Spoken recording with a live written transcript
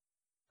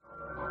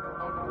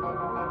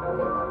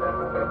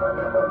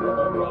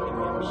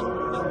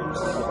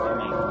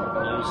transforming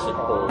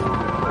musical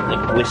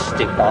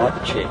linguistic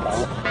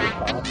objects,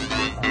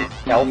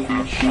 elf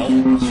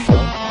machines.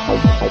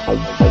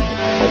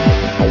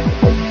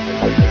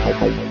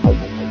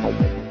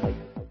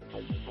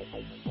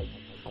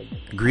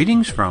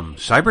 Greetings from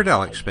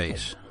Psychedelic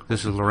Space.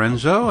 This is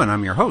Lorenzo, and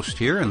I'm your host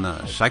here in the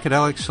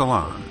Psychedelic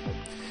Salon.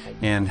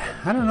 And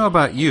I don't know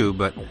about you,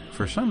 but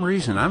for some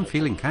reason I'm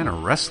feeling kind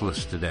of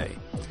restless today.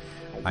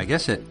 I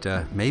guess it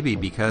may be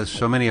because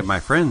so many of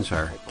my friends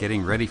are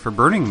getting ready for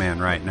Burning Man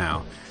right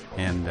now,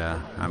 and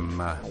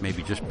I'm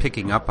maybe just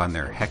picking up on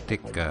their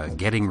hectic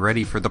getting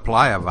ready for the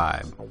playa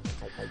vibe.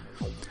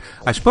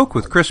 I spoke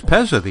with Chris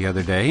Pezza the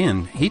other day,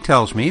 and he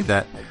tells me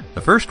that the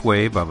first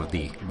wave of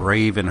the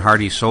brave and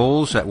hardy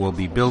souls that will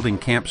be building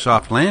Camp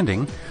Soft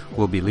Landing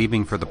will be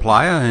leaving for the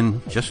playa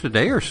in just a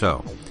day or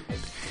so.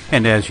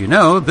 And as you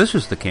know, this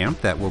is the camp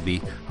that will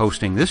be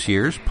hosting this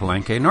year's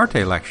Palenque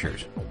Norte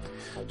lectures.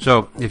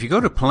 So if you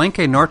go to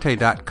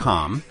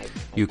palenquenorte.com,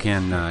 you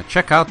can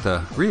check out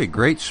the really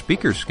great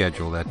speaker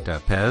schedule that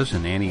Pez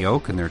and Annie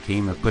Oak and their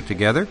team have put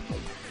together.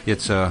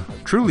 It's a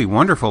truly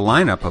wonderful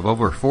lineup of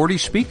over 40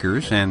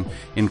 speakers and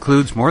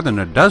includes more than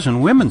a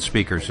dozen women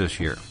speakers this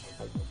year.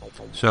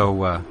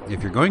 So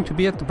if you're going to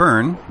be at the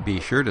Burn,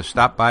 be sure to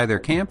stop by their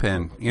camp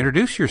and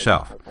introduce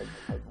yourself.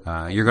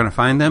 You're going to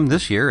find them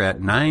this year at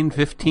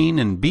 915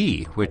 and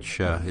B, which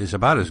is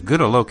about as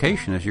good a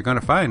location as you're going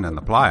to find on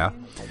the playa.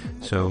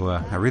 So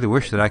I really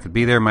wish that I could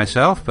be there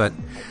myself, but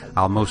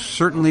I'll most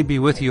certainly be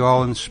with you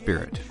all in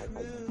spirit.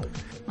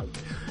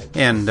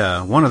 And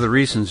one of the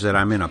reasons that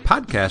I'm in a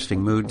podcasting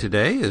mood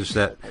today is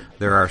that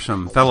there are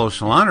some fellow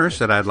saloners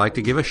that I'd like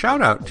to give a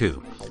shout-out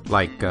to,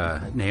 like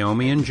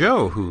Naomi and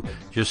Joe, who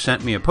just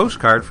sent me a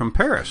postcard from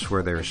Paris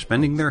where they're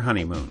spending their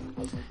honeymoon.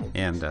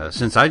 And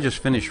since I just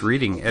finished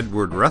reading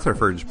Edward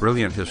Rutherford's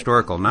brilliant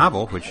historical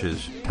novel, which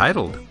is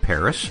titled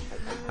Paris,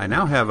 I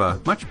now have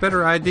a much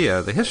better idea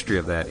of the history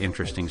of that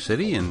interesting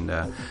city, and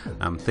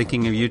I'm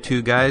thinking of you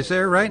two guys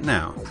there right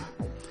now.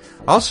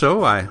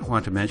 Also, I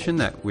want to mention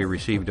that we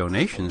received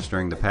donations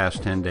during the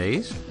past 10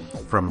 days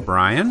from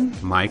Brian,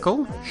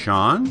 Michael,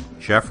 Sean,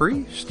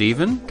 Jeffrey,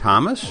 Stephen,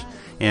 Thomas,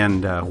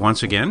 and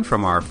once again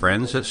from our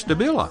friends at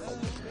Stabila.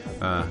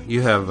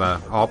 You have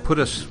all put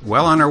us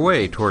well on our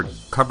way toward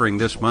covering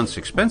this month's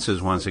expenses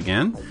once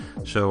again,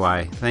 so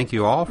I thank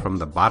you all from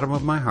the bottom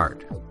of my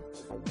heart.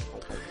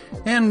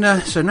 And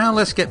so now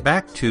let's get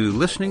back to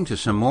listening to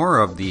some more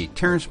of the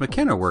Terence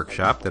McKenna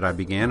workshop that I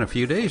began a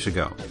few days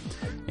ago.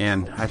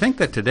 And I think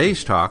that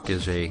today's talk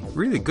is a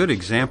really good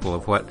example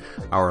of what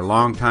our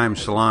longtime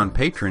salon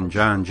patron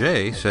John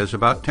Jay says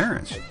about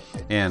Terence.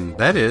 And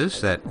that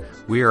is that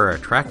we are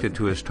attracted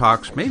to his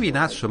talks maybe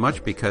not so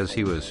much because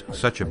he was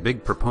such a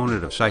big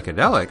proponent of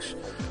psychedelics,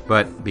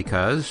 but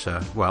because,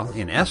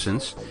 in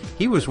essence,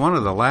 he was one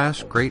of the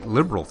last great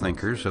liberal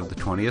thinkers of the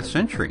 20th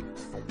century.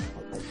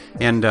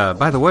 And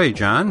by the way,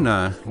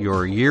 John,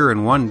 your year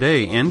and one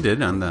day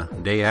ended on the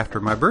day after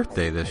my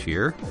birthday this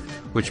year,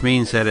 which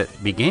means that it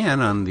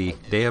began on the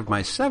day of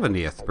my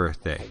 70th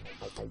birthday.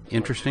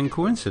 Interesting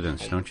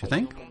coincidence, don't you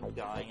think?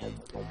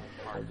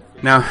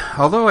 Now,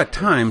 although at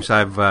times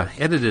I've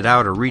edited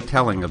out a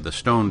retelling of the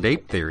stoned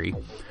ape theory,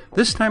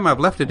 this time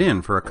I've left it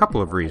in for a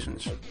couple of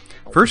reasons.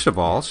 First of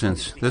all,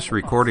 since this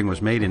recording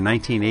was made in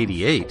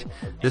 1988,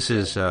 this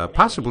is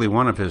possibly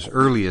one of his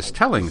earliest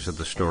tellings of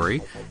the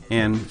story,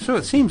 and so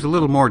it seems a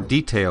little more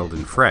detailed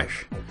and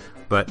fresh.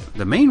 But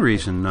the main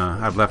reason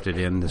I've left it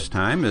in this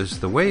time is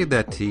the way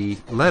that he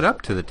led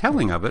up to the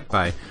telling of it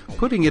by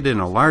putting it in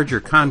a larger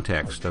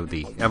context of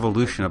the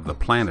evolution of the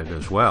planet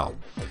as well.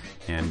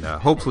 And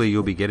hopefully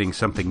you'll be getting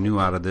something new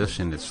out of this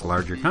in its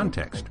larger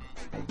context.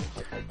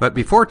 But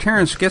before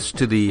Terence gets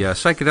to the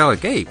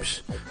psychedelic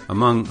apes,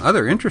 among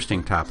other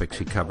interesting topics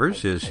he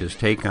covers is his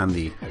take on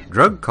the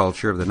drug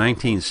culture of the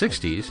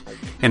 1960s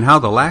and how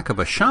the lack of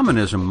a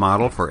shamanism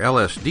model for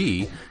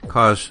LSD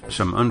caused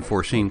some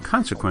unforeseen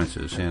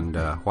consequences and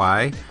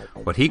why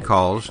what he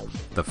calls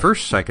the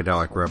first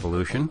psychedelic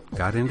revolution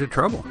got into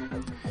trouble.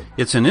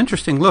 It's an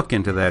interesting look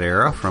into that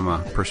era from a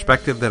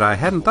perspective that I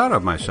hadn't thought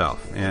of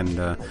myself,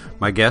 and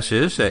my guess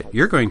is that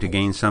you're going to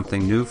gain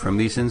something new from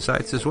these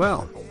insights as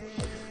well.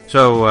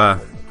 So,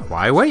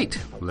 why wait?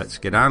 Let's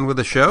get on with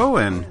the show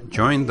and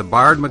join the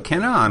Bard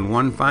McKenna on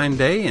one fine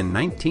day in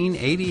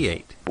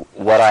 1988.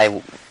 What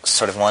I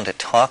sort of want to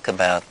talk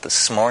about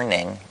this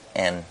morning,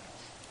 and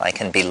I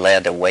can be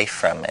led away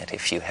from it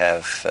if you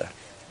have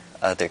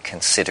other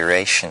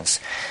considerations,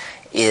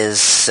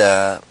 is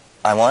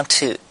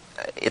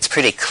it's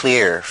pretty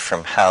clear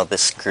from how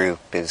this group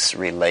is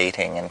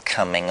relating and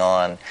coming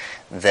on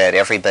that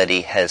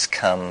everybody has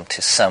come to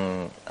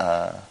some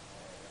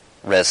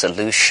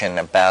resolution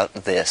about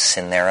this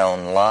in their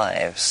own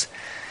lives.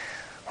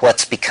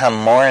 What's become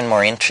more and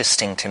more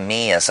interesting to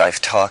me as I've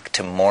talked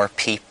to more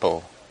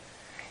people,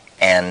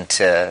 and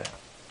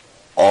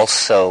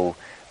also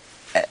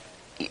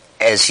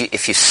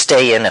if you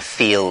stay in a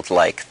field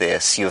like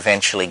this, you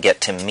eventually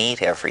get to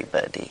meet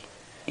everybody.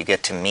 You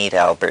get to meet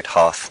Albert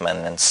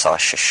Hoffman and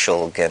Sasha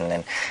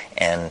Shulgin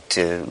and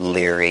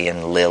Leary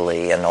and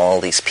Lilly and all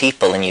these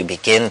people, and you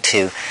begin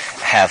to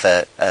have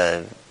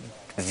a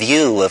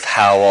view of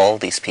how all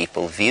these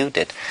people viewed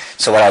it.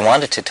 So what I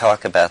wanted to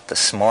talk about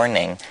this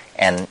morning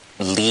and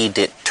lead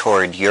it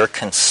toward your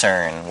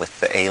concern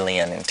with the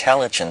alien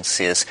intelligence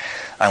is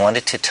I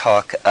wanted to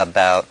talk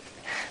about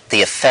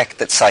the effect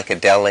that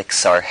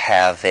psychedelics are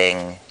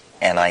having,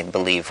 and I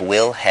believe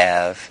will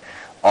have,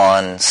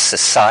 on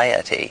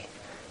society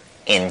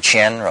in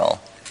general,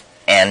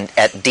 and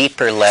at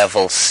deeper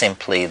levels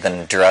simply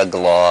than drug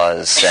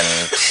laws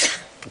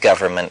and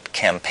government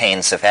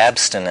campaigns of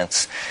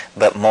abstinence,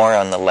 but more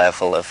on the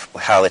level of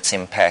how it's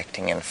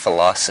impacting in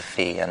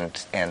philosophy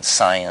and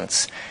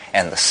science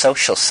and the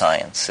social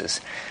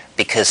sciences.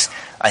 Because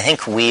I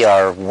think we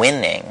are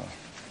winning.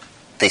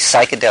 The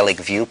psychedelic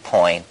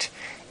viewpoint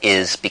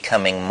is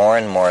becoming more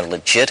and more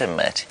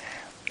legitimate.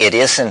 It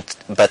isn't,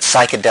 but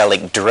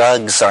psychedelic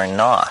drugs are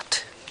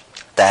not.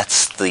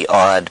 That's the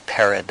odd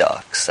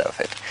paradox of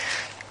it.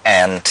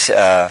 And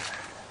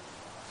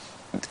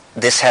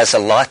this has a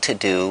lot to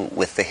do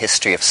with the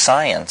history of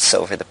science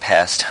over the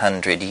past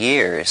 100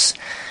 years.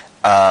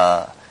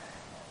 What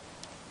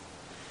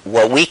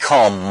we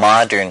call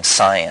modern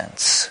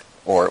science,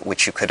 or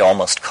which you could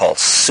almost call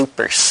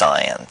super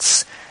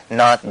science,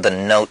 not the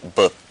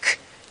notebook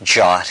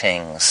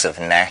jottings of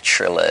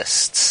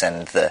naturalists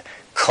and the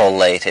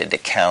collated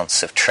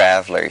accounts of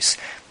travelers,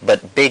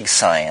 but big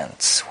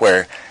science,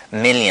 where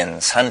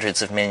millions,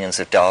 hundreds of millions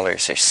of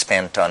dollars are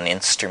spent on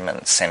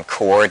instruments and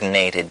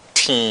coordinated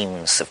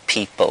teams of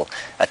people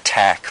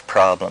attack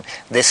problem.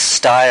 This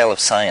style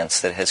of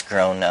science that has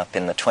grown up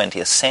in the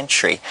 20th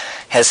century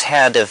has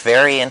had a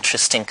very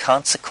interesting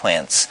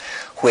consequence,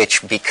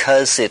 which,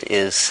 because it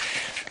is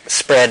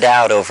spread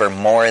out over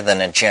more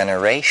than a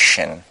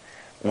generation,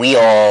 we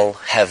all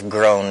have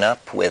grown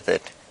up with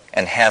it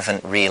and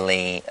haven't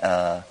really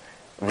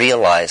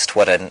realized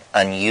what an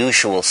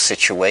unusual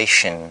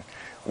situation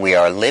we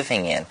are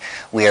living in.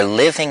 We are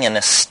living in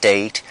a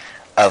state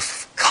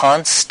of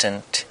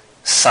constant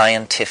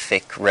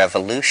scientific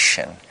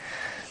revolution.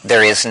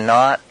 There is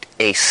not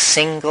a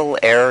single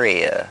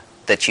area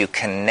that you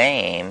can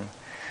name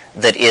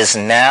that is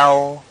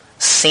now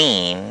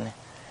seen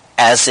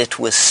as it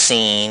was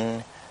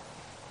seen,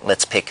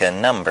 let's pick a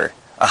number,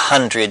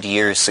 100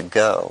 years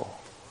ago.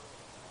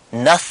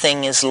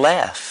 Nothing is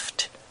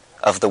left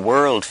of the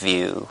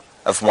worldview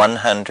of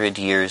 100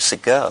 years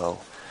ago.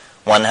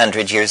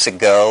 100 years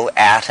ago,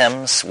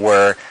 atoms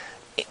were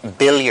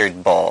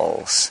billiard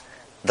balls,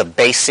 the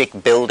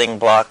basic building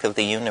block of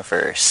the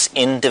universe,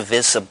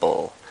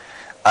 indivisible.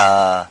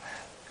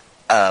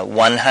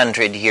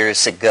 100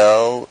 years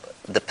ago,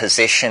 the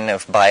position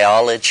of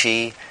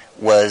biology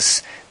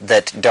was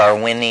that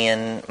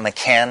Darwinian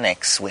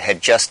mechanics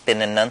had just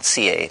been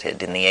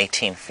enunciated in the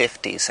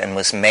 1850s and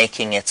was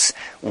making its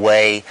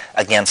way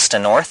against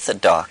an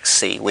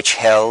orthodoxy which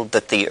held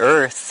that the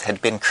Earth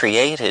had been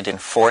created in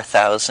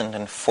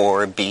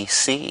 4004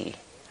 BC.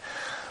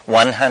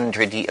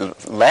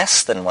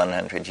 Less than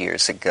 100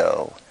 years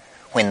ago,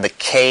 when the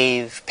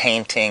cave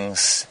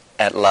paintings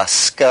at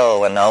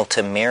Lascaux and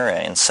Altamira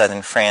in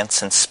southern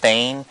France and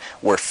Spain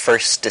were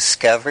first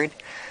discovered,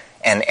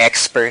 and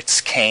experts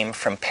came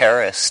from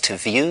Paris to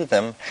view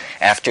them.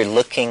 After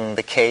looking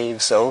the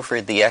caves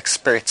over, the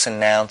experts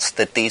announced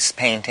that these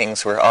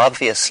paintings were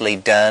obviously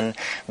done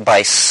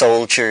by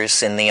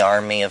soldiers in the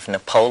army of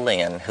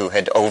Napoleon who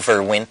had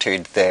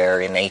overwintered there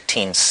in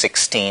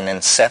 1816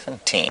 and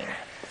 17.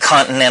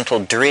 Continental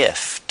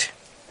drift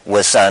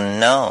was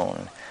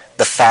unknown.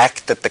 The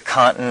fact that the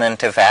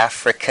continent of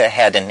Africa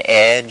had an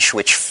edge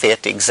which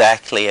fit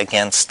exactly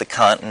against the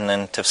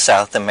continent of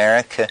South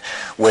America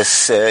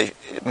was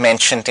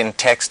mentioned in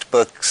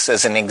textbooks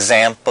as an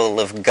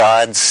example of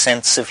God's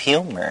sense of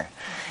humor.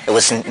 It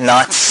was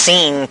not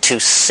seen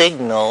to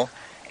signal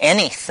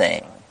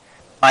anything.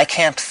 I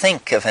can't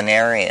think of an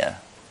area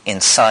in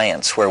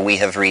science where we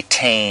have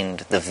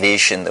retained the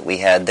vision that we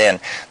had then.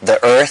 The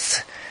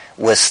Earth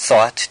was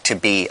thought to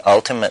be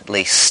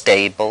ultimately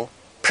stable,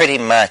 pretty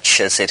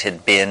much as it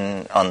had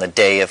been on the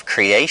day of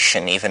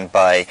creation, even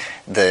by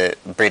the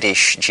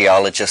British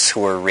geologists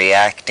who were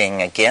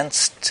reacting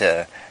against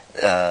the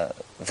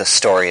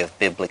story of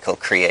biblical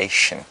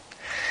creation.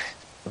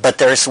 But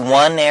there's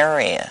one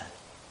area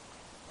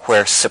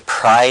where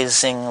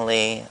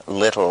surprisingly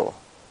little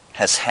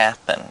has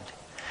happened,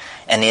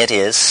 and it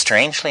is,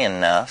 strangely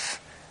enough,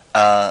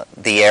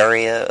 the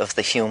area of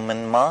the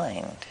human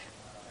mind.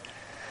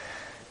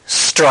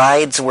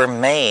 Strides were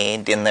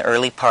made in the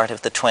early part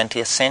of the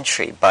 20th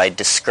century by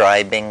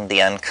describing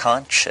the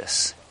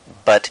unconscious.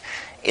 But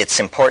it's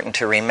important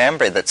to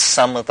remember that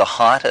some of the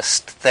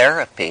hottest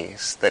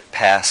therapies that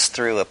pass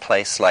through a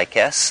place like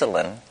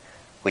Esalen,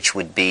 which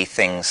would be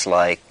things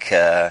like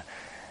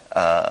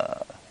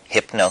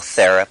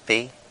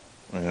hypnotherapy,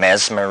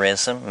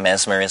 mesmerism.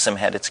 Mesmerism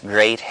had its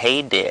great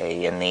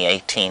heyday in the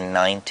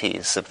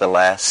 1890s of the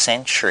last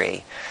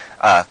century.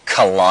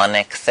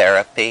 Colonic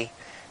therapy,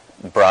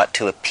 brought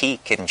to a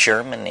peak in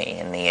Germany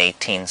in the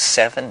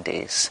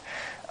 1870s.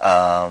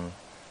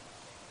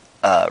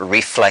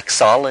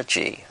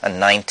 Reflexology, a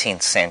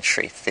 19th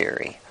century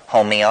theory.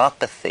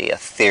 Homeopathy, a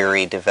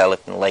theory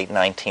developed in the late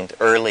 19th,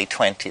 early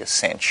 20th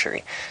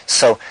century.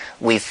 So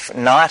we've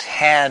not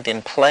had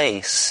in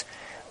place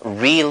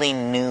really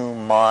new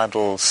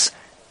models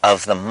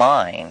of the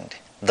mind.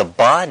 The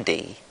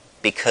body,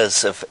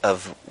 because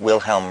of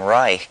Wilhelm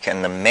Reich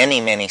and the many,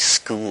 many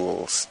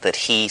schools that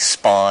he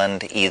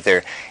spawned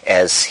either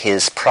as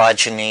his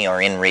progeny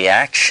or in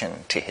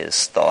reaction to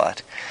his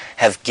thought,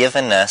 have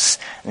given us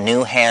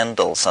new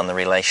handles on the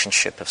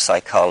relationship of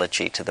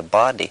psychology to the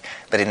body.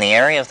 But in the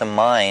area of the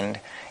mind,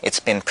 it's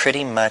been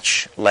pretty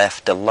much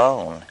left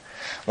alone.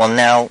 Well,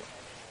 now,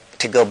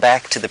 to go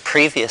back to the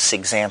previous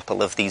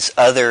example of these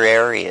other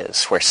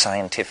areas where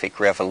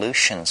scientific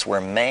revolutions were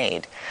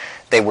made,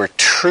 they were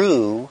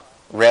true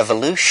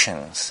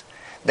revolutions.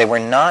 They were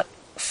not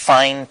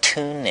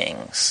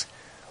fine-tunings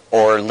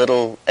or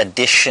little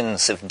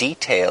additions of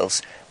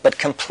details, but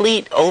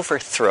complete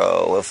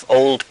overthrow of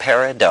old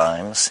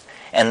paradigms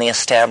and the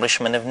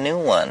establishment of new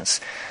ones.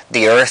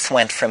 The Earth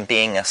went from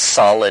being a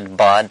solid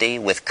body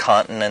with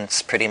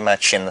continents pretty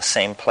much in the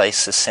same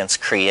places since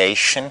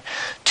creation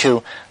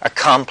to a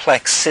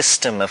complex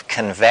system of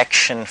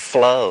convection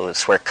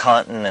flows where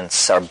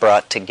continents are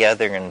brought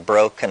together and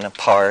broken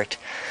apart.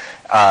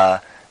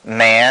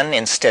 Man,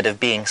 instead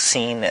of being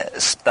seen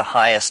as the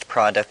highest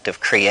product of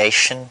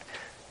creation,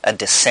 a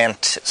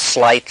descent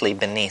slightly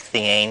beneath the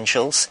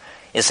angels,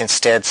 is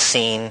instead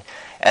seen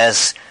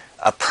as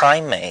a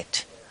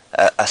primate,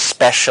 a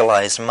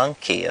specialized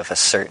monkey of a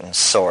certain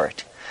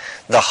sort.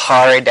 The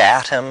hard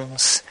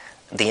atoms,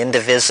 the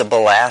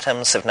indivisible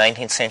atoms of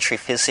 19th century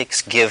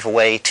physics give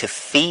way to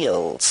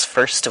fields,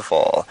 first of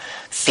all.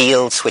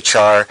 Fields which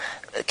are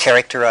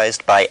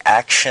characterized by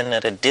action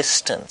at a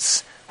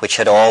distance, which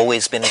had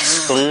always been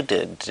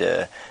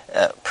excluded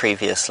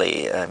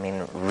previously. I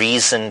mean,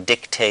 reason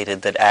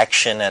dictated that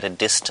action at a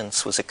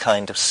distance was a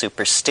kind of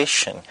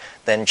superstition.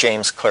 Then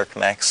James Clerk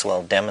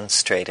Maxwell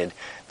demonstrated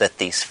that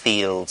these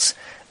fields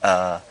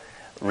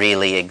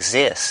really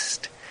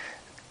exist.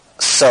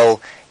 So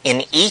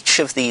in each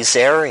of these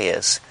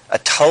areas, a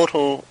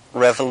total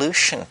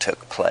revolution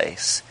took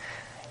place.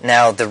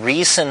 Now, the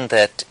reason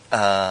that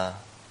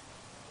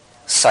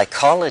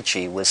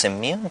psychology was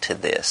immune to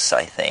this,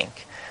 I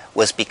think,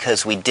 was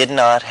because we did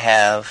not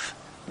have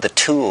the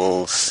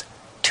tools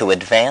to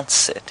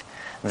advance it.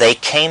 They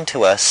came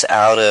to us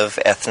out of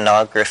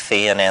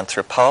ethnography and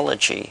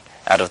anthropology,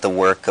 out of the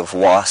work of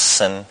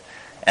Wasson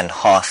and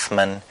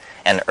Hoffman,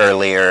 and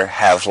earlier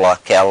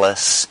Havelock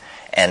Ellis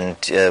and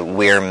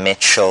Weir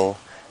Mitchell,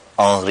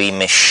 Henri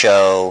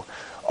Michaud,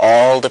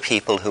 all the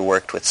people who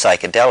worked with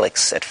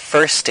psychedelics. At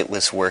first it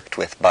was worked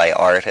with by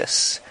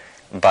artists,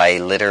 by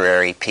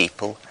literary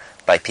people,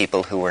 by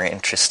people who were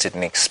interested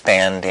in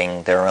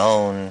expanding their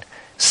own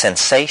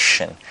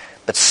sensation.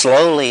 But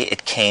slowly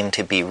it came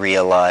to be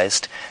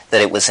realized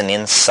that it was an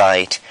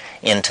insight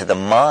into the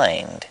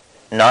mind,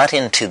 not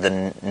into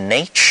the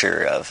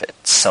nature of it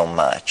so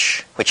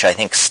much, which I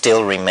think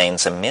still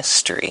remains a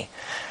mystery,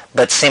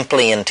 but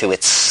simply into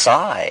its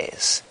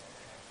size,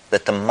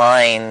 that the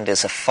mind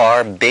is a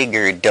far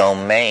bigger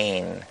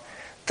domain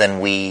than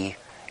we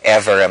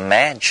ever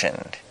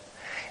imagined.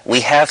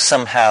 We have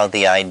somehow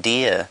the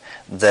idea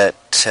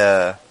that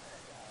the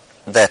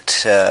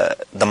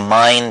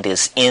mind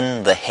is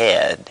in the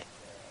head.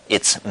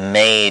 It's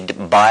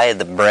made by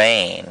the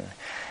brain,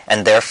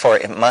 and therefore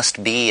it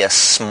must be a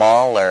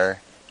smaller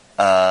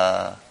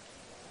and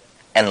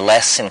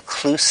less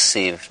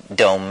inclusive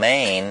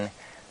domain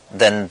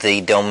than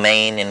the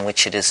domain in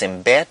which it is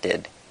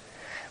embedded.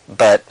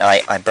 But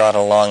I brought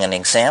along an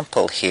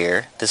example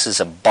here. This is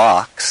a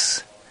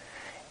box,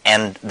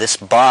 and this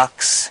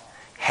box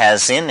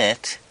has in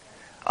it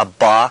a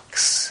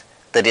box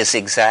that is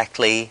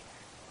exactly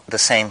the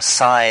same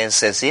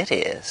size as it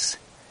is.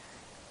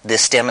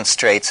 This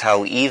demonstrates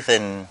how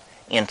even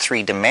in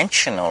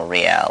three-dimensional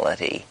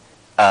reality,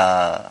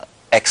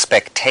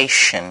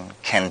 expectation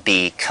can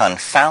be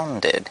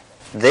confounded.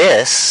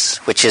 This,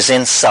 which is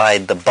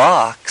inside the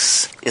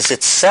box, is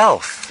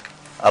itself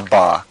a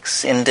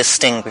box,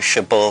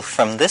 indistinguishable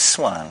from this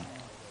one.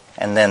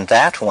 And then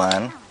that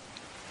one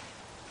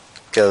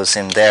goes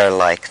in there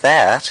like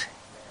that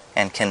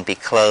and can be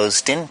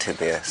closed into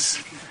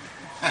this.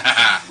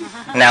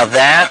 Now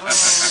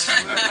that's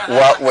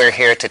what we're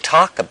here to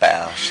talk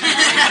about. The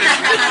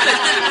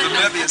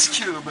Möbius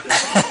cube.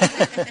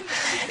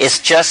 Is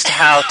just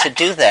how to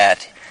do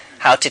that.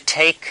 How to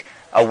take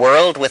a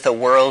world with a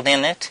world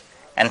in it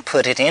and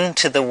put it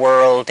into the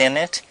world in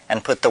it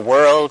and put the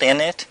world in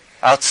it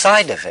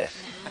outside of it.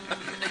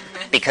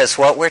 Because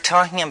what we're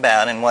talking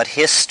about and what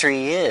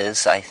history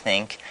is, I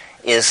think,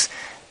 is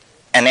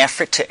an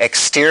effort to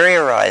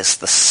exteriorize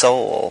the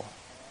soul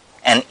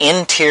and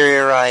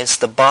interiorize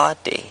the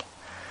body,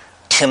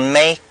 to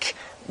make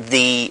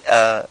the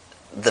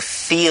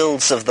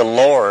fields of the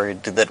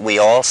Lord that we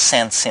all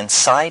sense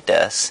inside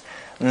us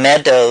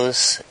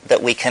meadows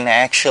that we can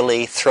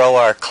actually throw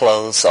our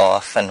clothes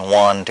off and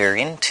wander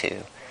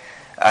into.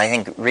 I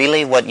think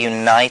really what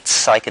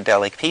unites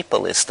psychedelic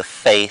people is the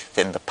faith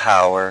in the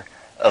power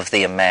of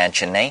the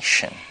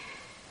imagination.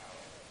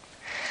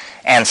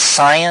 And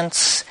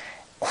science,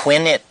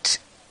 when it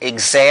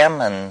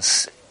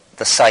examines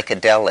the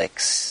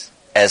psychedelics,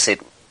 as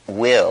it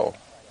will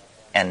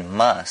and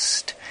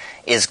must,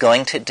 is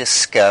going to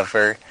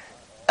discover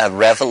a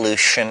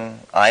revolution,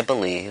 I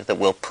believe, that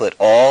will put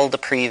all the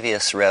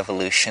previous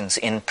revolutions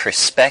in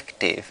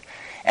perspective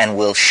and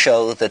will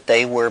show that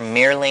they were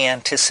merely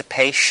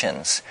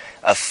anticipations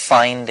of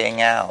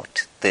finding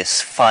out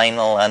this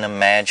final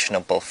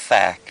unimaginable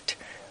fact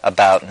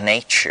about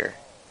nature.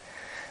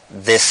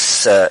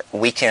 This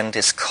weekend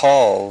is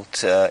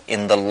called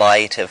In the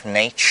Light of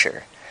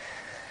Nature.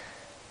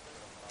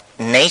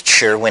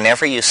 Nature,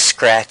 whenever you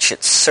scratch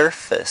its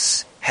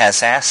surface,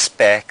 has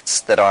aspects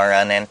that are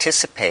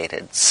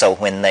unanticipated. So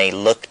when they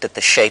looked at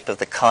the shape of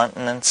the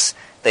continents,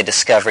 they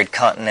discovered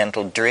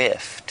continental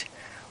drift.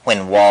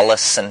 When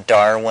Wallace and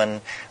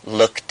Darwin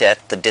looked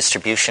at the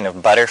distribution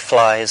of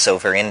butterflies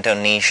over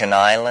Indonesian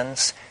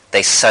islands,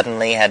 they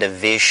suddenly had a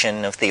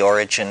vision of the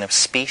origin of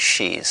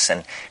species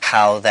and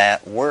how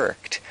that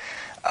worked.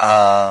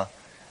 The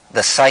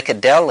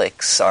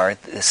psychedelics are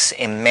this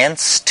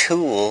immense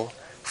tool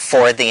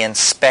for the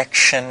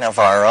inspection of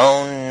our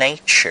own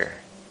nature.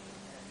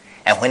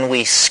 And when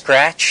we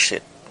scratch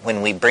it,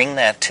 when we bring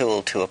that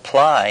tool to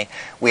apply,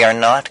 we are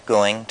not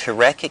going to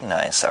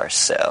recognize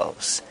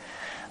ourselves.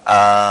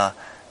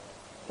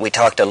 We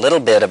talked a little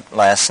bit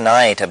last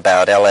night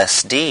about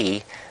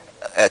LSD.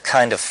 A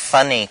kind of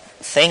funny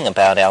thing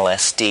about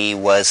LSD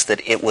was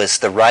that it was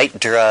the right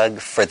drug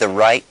for the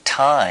right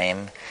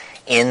time,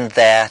 in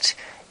that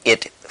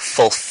it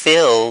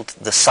fulfilled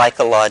the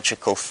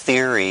psychological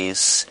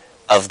theories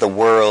of the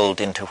world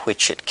into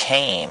which it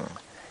came.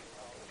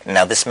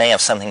 Now, this may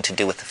have something to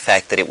do with the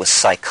fact that it was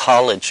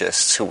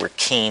psychologists who were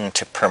keen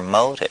to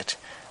promote it.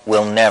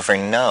 We'll never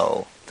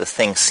know. The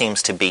thing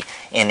seems to be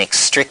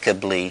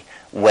inextricably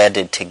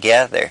wedded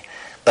together.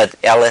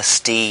 But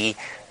LSD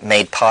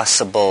made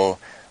possible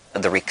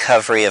the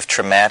recovery of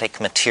traumatic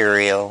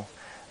material,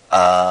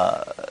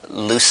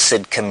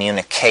 lucid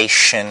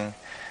communication,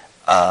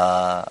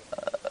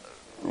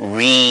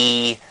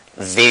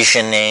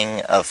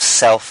 revisioning of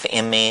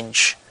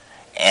self-image,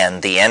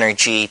 and the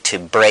energy to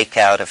break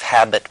out of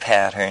habit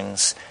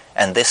patterns,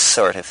 and this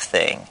sort of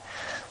thing.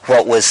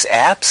 What was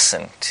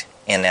absent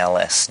in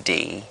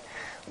LSD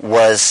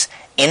was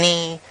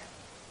any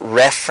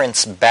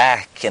reference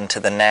back into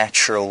the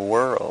natural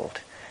world.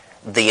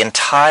 The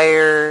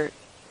entire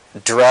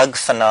drug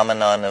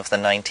phenomenon of the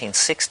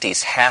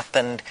 1960s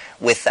happened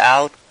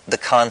without the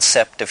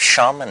concept of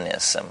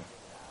shamanism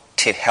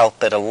to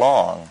help it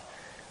along.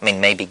 I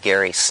mean, maybe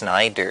Gary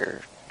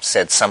Snyder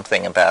said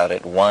something about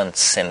it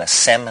once in a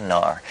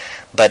seminar,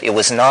 but it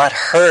was not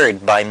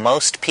heard by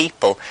most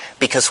people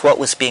because what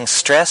was being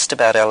stressed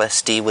about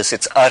LSD was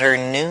its utter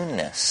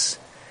newness.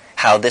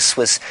 How this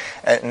was,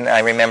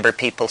 I remember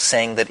people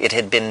saying that it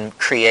had been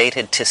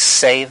created to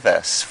save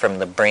us from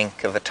the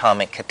brink of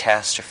atomic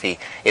catastrophe.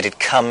 It had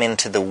come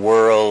into the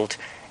world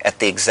at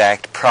the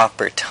exact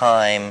proper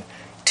time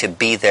to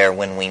be there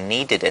when we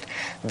needed it.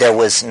 There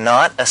was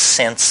not a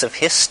sense of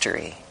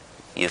history.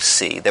 You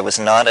see, there was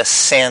not a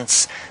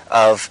sense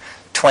of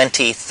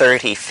 20,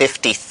 30,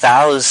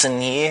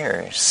 50,000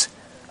 years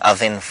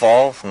of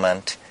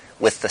involvement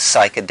with the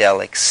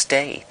psychedelic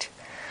state.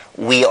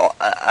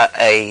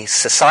 A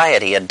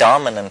society, a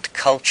dominant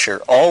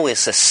culture,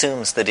 always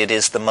assumes that it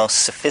is the most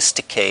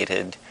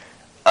sophisticated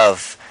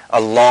of a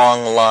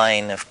long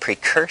line of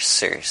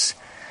precursors.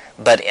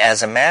 But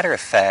as a matter of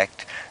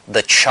fact,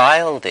 the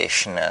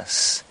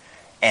childishness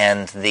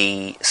and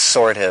the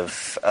sort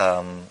of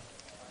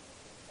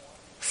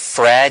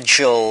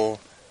fragile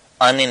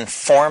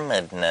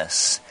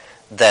uninformedness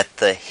that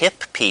the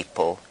hip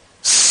people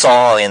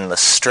saw in the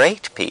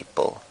straight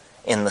people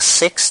in the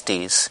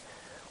 60s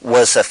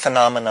was a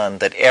phenomenon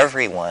that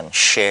everyone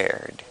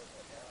shared.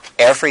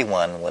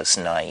 Everyone was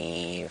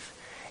naive.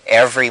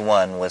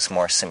 Everyone was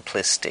more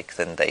simplistic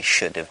than they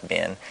should have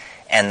been.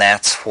 And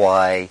that's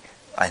why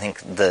I think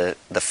the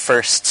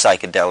first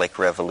psychedelic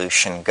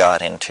revolution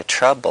got into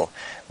trouble,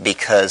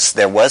 because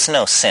there was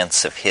no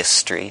sense of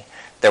history.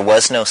 There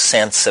was no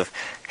sense of,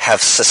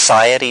 have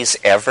societies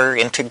ever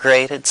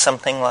integrated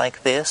something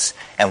like this?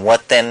 And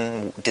what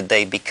then did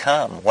they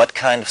become? What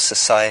kind of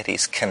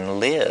societies can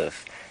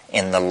live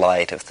in the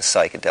light of the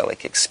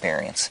psychedelic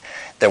experience?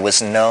 There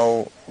was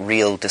no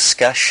real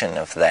discussion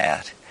of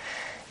that.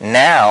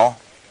 Now,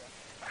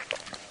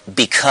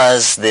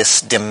 because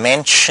this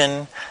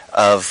dimension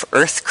of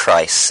Earth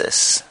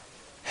crisis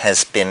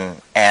has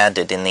been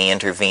added in the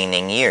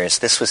intervening years,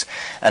 this was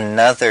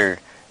another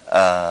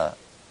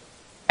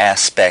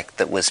aspect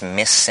that was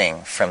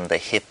missing from the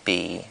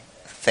hippie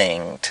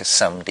thing to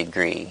some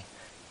degree.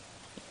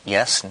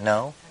 Yes?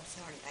 No? I'm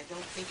sorry, I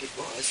don't think it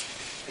was,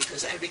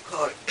 because I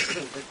recall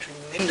the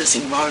tremendous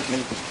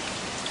involvement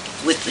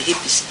with the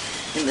hippies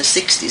in the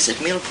 60s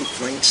at Millbrook,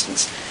 for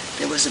instance.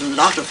 there was a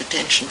lot of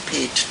attention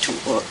paid to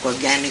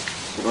organic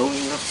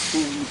growing of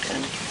food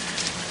and,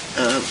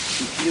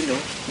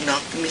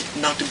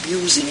 not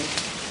abusing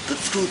the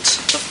fruits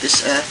of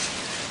this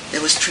earth.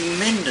 There was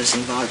tremendous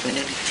involvement,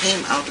 and it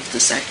came out of the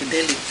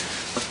psychedelic,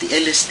 of the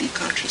LSD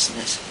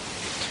consciousness.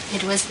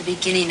 It was the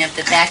beginning of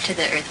the Back to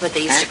the Earth, what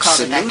they used to call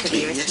the Back to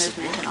the Earth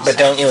movement. And all But that.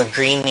 don't you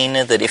agree,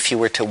 Nina, that if you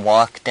were to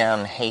walk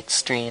down Haight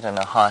Street on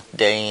a hot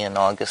day in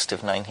August of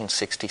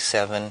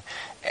 1967,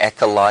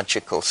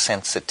 ecological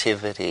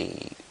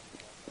sensitivity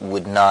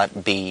would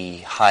not be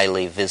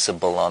highly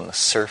visible on the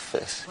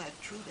surface?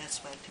 Quite true. That's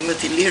why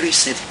Timothy Leary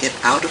said, get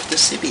out of the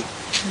city.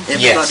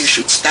 Everybody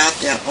should start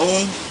their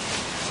own,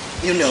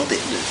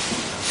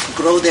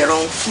 grow their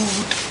own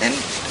food, and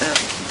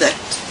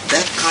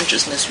that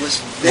consciousness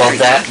was very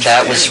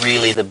that was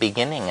really the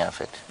beginning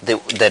of it.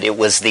 That it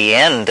was the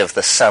end of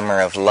the summer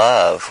of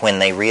love, when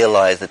they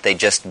realized that they'd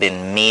just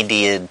been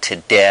mediated to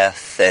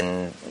death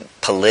and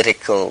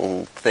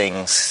political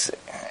things,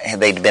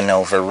 they'd been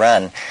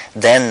overrun.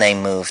 Then they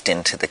moved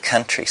into the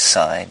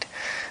countryside,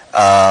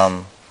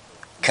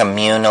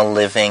 communal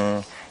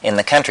living in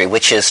the country,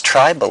 which is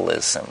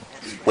tribalism,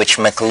 which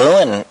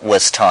McLuhan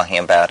was talking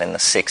about in the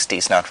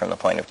 60s, not from the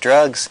point of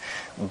drugs,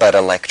 but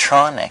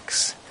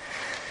electronics.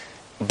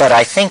 But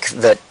I think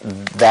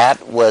that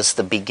was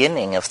the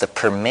beginning of the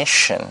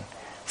permission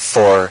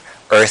for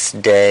Earth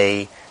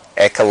Day,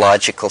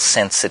 ecological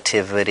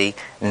sensitivity.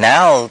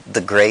 Now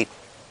the great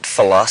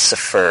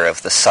philosopher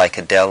of the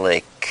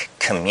psychedelic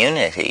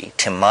community,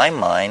 to my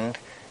mind,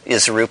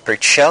 is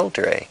Rupert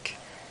Sheldrake.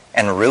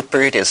 And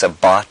Rupert is a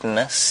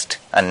botanist,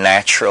 a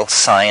natural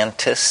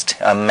scientist,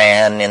 a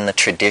man in the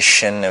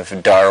tradition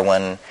of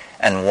Darwin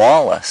and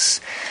Wallace.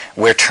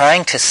 We're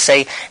trying to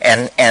say,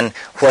 and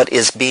what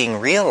is being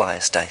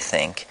realized, I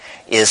think,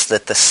 is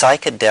that the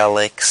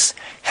psychedelics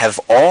have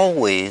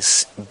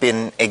always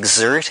been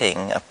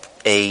exerting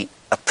a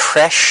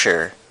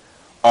pressure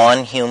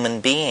on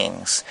human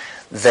beings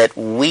that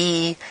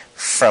we,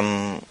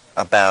 from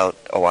about,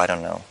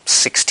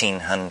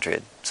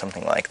 1600,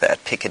 something like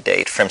that, pick a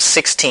date, from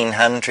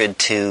 1600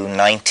 to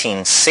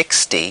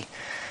 1960,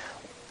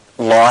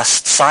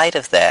 lost sight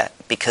of that,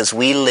 because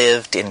we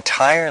lived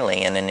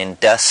entirely in an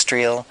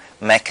industrial,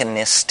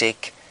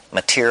 mechanistic,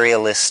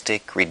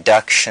 materialistic,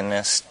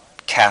 reductionist,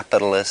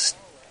 capitalist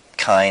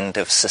kind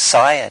of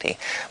society.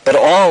 But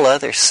all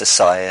other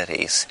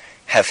societies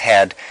have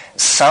had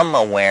some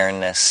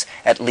awareness,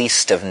 at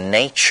least of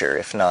nature,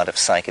 if not of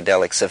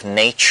psychedelics, of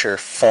nature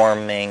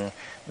forming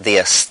the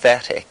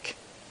aesthetic.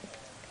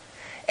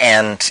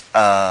 And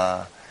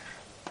now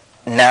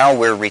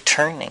we're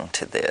returning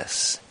to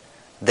this.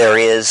 There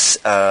is,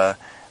 I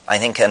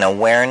think, an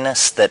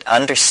awareness that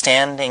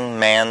understanding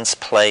man's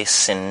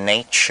place in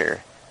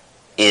nature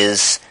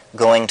is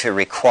going to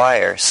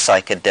require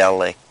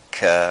psychedelic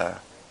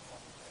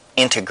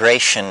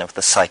integration of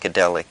the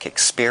psychedelic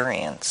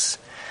experience.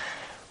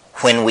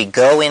 When we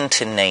go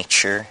into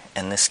nature,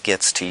 and this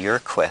gets to your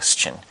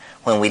question,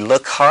 when we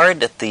look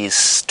hard at these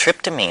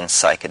tryptamine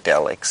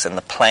psychedelics and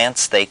the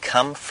plants they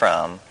come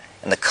from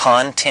and the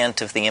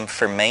content of the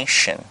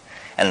information,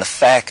 and the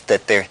fact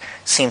that it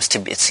seems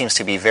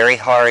to be very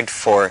hard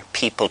for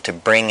people to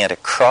bring it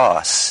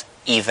across,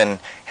 even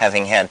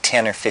having had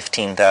 10 or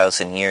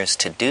 15,000 years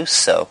to do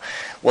so,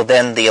 well,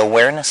 then the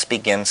awareness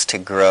begins to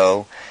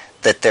grow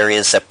that there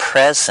is a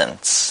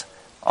presence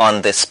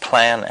on this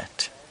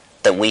planet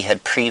that we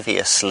had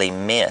previously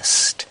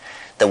missed,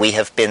 that we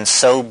have been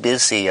so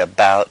busy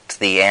about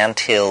the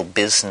anthill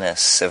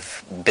business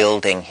of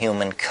building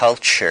human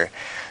culture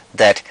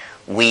that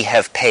we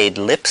have paid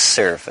lip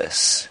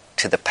service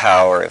to the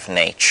power of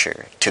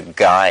nature, to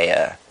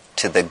Gaia,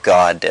 to the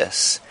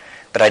goddess.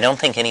 But I don't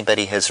think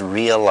anybody has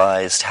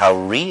realized how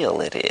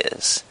real it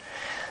is.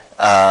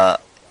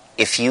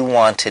 If you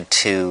wanted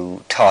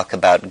to talk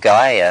about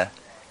Gaia,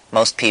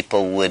 most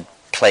people would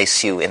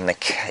place you in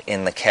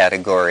the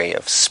category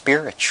of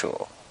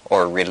spiritual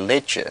or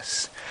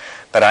religious.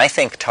 But I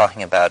think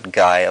talking about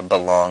Gaia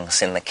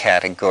belongs in the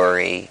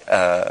category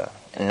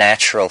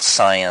natural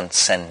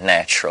science and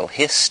natural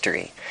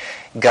history.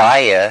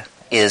 Gaia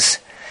is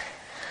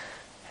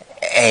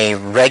a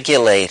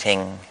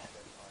regulating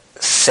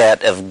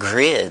set of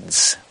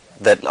grids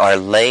that are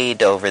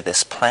laid over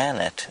this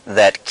planet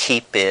that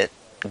keep it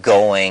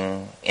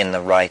going in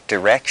the right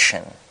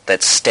direction,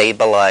 that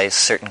stabilize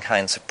certain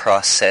kinds of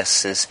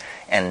processes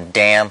and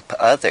damp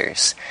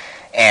others.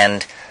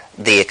 And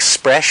the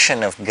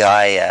expression of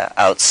Gaia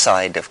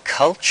outside of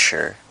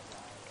culture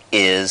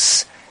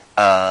is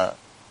the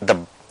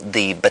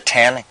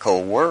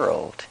botanical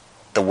world,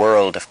 the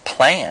world of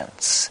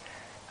plants.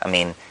 I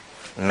mean,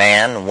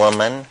 man,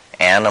 woman,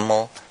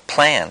 animal,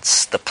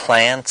 plants. The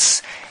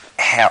plants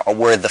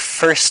were the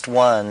first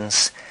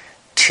ones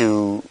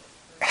to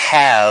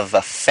have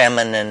a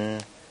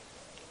feminine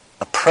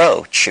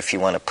approach, if you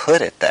want to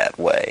put it that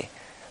way.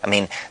 I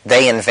mean,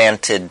 they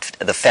invented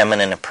the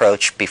feminine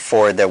approach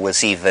before there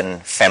was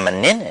even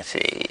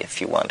femininity, if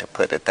you want to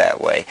put it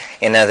that way.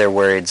 In other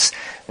words,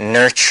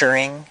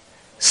 nurturing,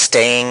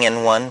 staying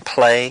in one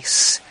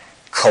place,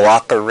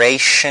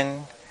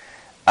 cooperation,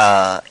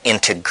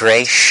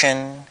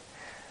 integration,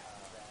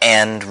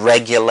 and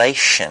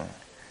regulation,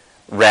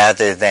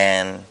 rather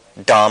than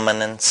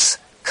dominance,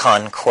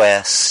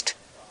 conquest,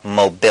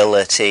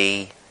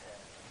 mobility,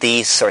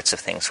 these sorts of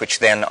things, which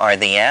then are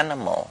the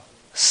animal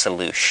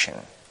solution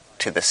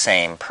to the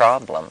same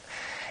problem.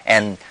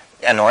 And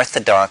an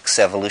orthodox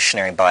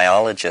evolutionary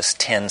biologist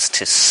tends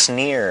to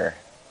sneer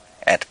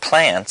at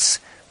plants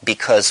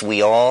because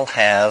we all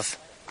have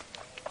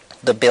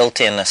the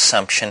built-in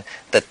assumption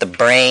that the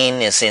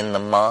brain is in the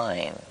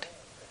mind.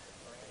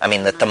 I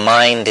mean, that the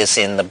mind is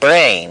in the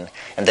brain,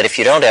 and that if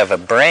you don't have a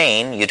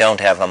brain, you don't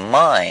have a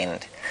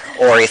mind.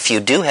 Or if you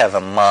do have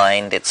a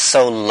mind, it's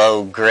so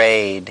low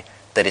grade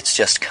that it's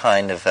just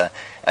kind of a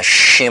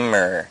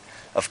shimmer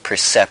of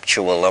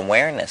perceptual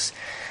awareness.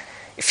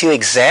 If you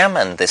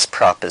examine this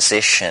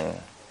proposition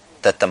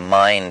that the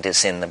mind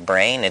is in the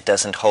brain, it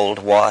doesn't hold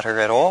water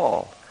at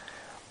all.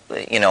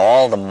 You know,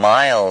 all the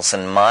miles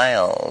and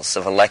miles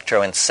of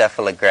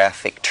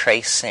electroencephalographic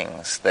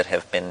tracings that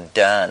have been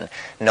done,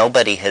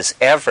 nobody has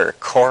ever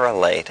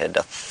correlated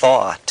a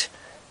thought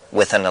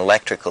with an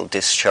electrical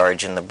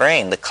discharge in the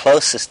brain. The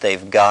closest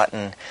they've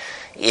gotten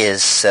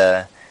is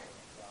to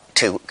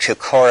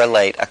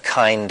correlate a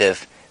kind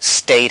of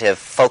state of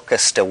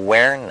focused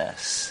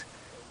awareness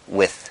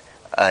with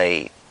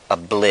a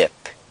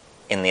blip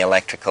in the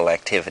electrical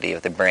activity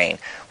of the brain.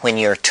 When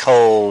you're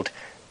told,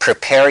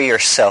 prepare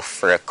yourself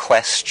for a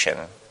question,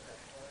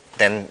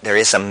 then there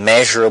is a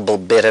measurable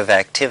bit of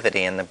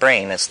activity in the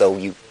brain as though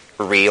you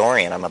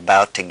reorient. I'm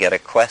about to get a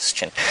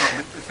question.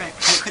 But Frank,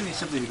 couldn't it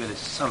simply be that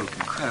it's so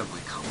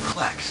incredibly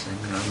complex?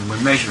 And,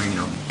 we're measuring,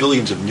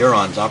 billions of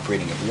neurons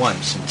operating at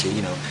once, and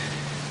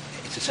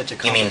it's such a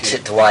complicated... You mean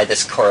to why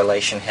this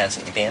correlation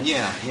hasn't been?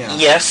 Yeah.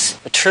 Yes,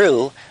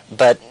 true,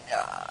 but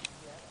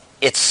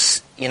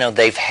it's,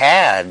 they've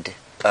had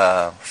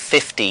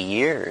 50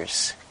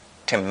 years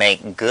to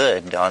make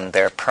good on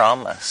their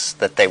promise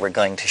that they were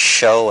going to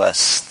show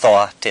us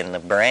thought in the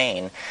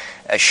brain.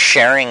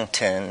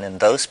 Sherrington and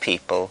those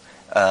people,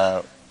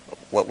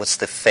 what was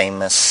the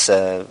famous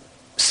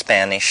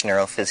Spanish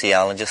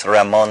neurophysiologist,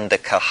 Ramon de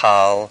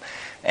Cajal,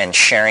 and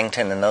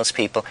Sherrington and those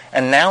people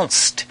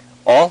announced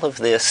all of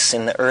this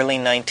in the early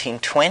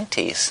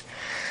 1920s.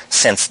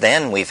 Since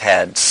then, we've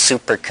had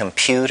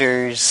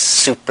supercomputers,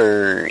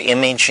 super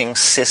imaging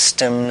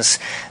systems,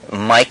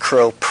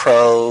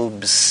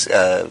 microprobes,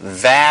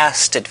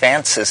 vast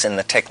advances in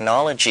the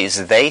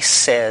technologies they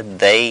said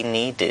they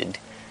needed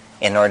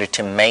in order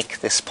to make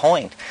this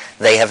point.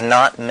 They have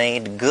not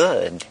made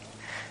good.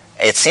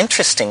 It's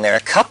interesting, there are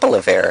a couple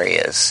of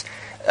areas.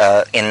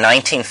 In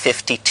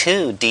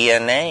 1952,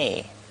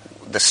 DNA,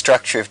 the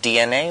structure of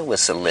DNA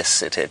was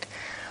elicited.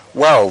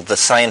 Well, the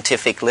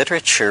scientific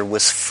literature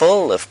was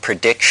full of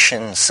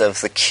predictions of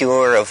the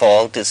cure of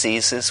all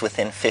diseases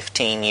within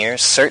 15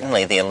 years,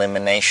 certainly the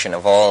elimination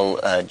of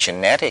all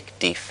genetic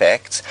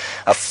defects,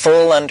 a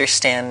full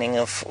understanding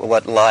of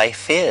what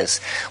life is.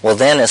 Well,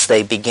 then as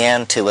they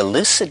began to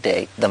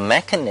elucidate the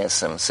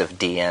mechanisms of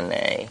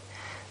DNA,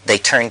 they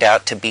turned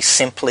out to be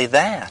simply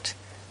that,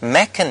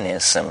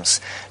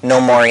 mechanisms,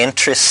 no more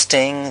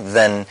interesting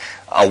than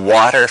a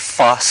water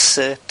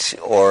faucet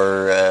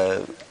or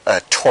a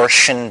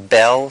torsion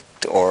belt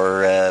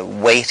or a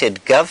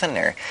weighted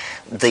governor.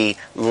 The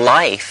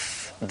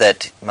life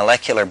that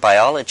molecular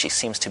biology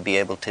seems to be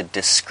able to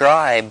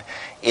describe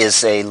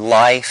is a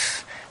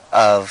life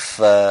of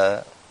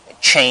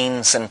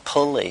chains and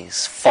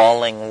pulleys,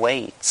 falling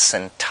weights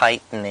and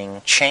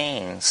tightening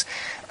chains.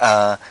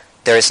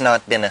 There has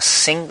not been a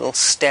single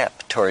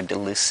step toward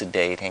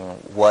elucidating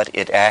what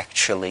it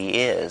actually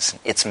is.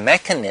 Its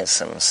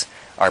mechanisms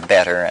are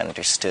better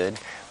understood,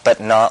 but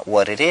not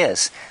what it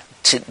is.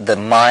 To the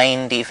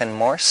mind even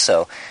more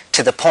so,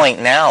 to the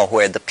point now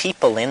where the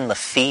people in the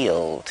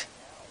field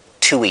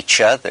to each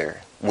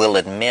other will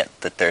admit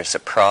that there's a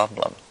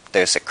problem,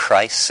 there's a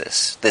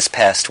crisis. This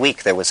past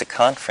week there was a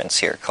conference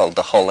here called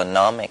the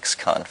Holonomics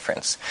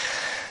Conference.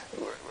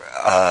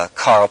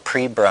 Karl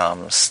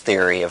Pribram's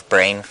theory of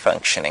brain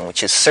functioning,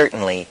 which is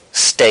certainly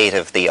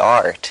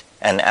state-of-the-art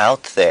and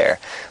out there,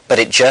 but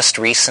it just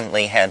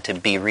recently had to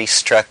be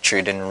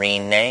restructured and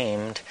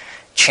renamed,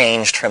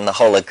 changed from the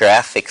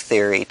holographic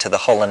theory to the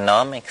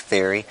holonomic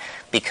theory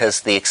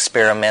because the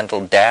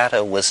experimental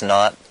data was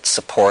not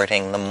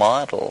supporting the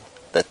model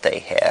that they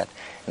had.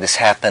 This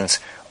happens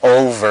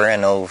over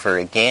and over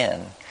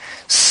again.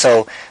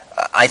 So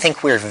I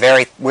think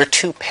we're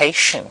too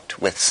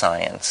patient with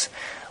science.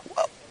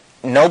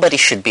 Nobody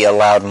should be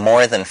allowed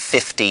more than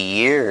 50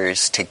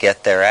 years to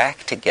get their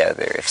act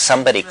together. If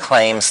somebody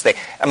claims they...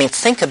 I mean,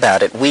 think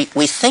about it. We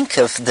think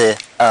of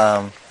the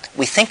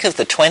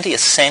 20th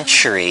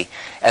century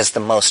as the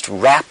most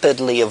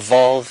rapidly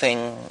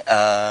evolving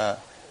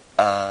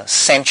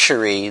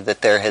century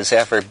that there has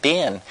ever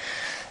been.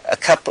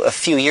 A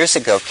few years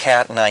ago,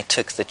 Kat and I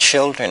took the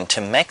children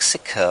to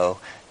Mexico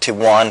to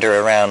wander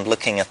around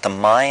looking at the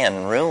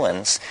Mayan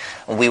ruins.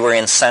 We were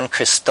in San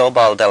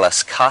Cristobal de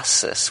las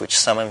Casas, which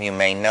some of you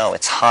may know.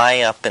 It's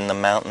high up in the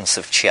mountains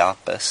of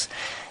Chiapas.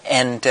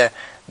 And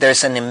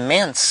there's an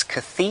immense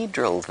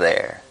cathedral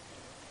there.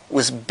 It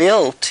was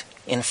built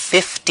in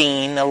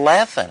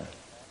 1511.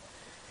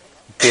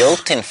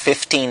 Built in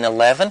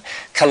 1511.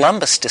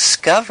 Columbus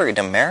discovered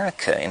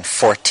America in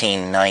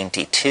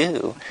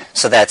 1492.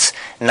 So that's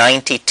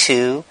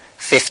 92,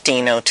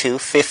 1502,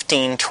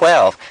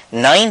 1512.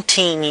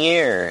 19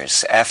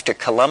 years after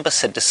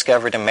Columbus had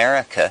discovered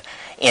America,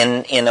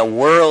 in a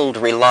world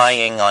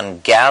relying on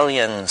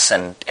galleons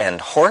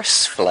and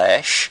horse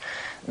flesh,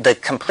 the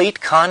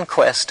complete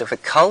conquest of a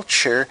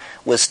culture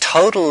was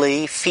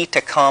totally fait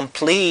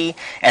accompli,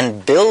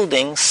 and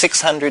buildings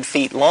 600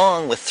 feet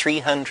long with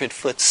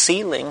 300-foot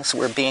ceilings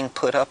were being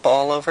put up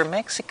all over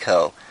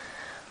Mexico.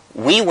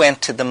 We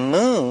went to the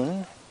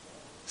moon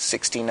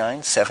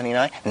 69,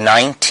 79,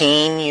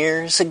 19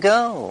 years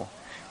ago.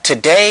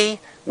 Today,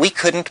 we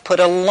couldn't put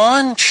a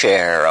lawn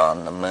chair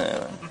on the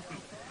moon.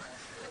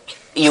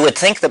 You would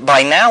think that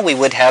by now we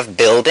would have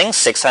buildings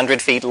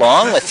 600 feet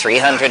long with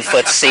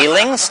 300-foot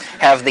ceilings,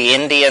 have the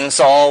Indians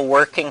all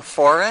working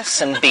for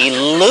us, and be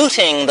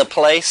looting the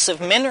place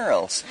of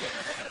minerals.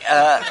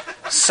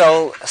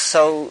 See,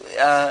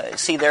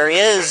 there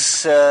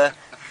is...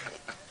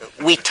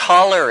 we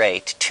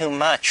tolerate too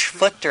much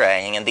foot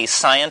dragging, and these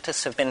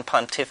scientists have been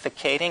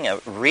pontificating.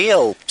 A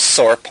real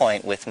sore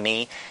point with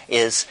me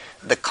is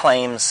the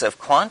claims of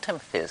quantum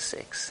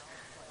physics.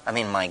 I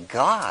mean, my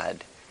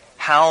God...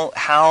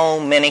 How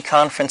many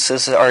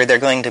conferences are there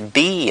going to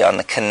be on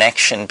the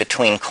connection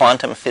between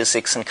quantum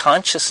physics and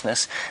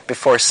consciousness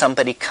before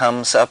somebody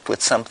comes up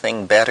with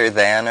something better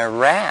than a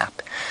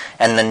rap?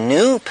 And the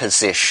new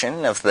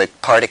position of the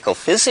particle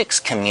physics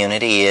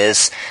community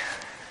is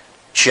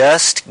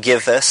just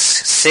give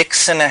us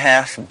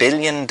 $6.5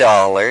 billion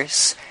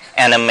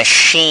and a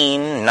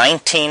machine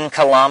 19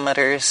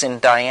 kilometers in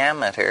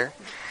diameter,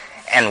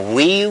 and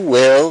we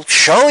will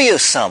show you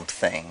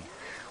something.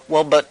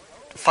 Well, but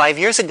 5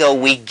 years ago,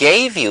 we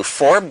gave you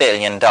 $4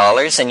 billion,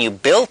 and you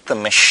built the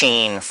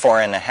machine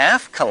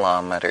 4.5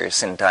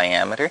 kilometers in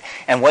diameter,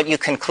 and what you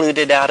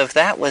concluded out of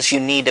that was you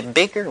need a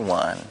bigger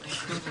one.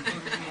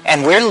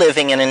 And we're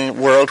living in a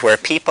world where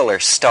people are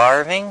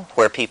starving,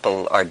 where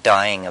people are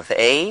dying of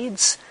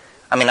AIDS.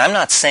 I mean, I'm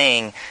not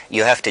saying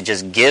you have to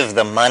just give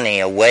the money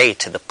away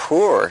to the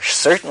poor.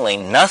 Certainly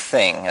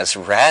nothing as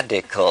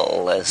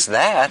radical as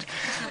that.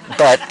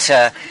 But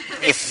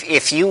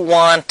if you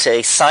want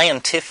a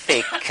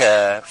scientific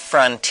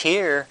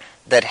frontier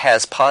that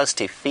has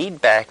positive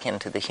feedback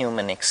into the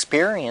human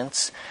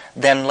experience,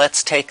 then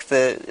let's take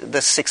the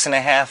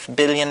 $6.5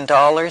 billion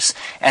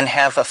and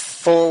have a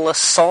full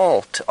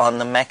assault on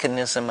the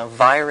mechanism of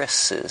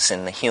viruses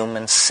in the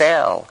human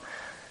cell,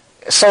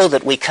 so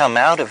that we come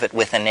out of it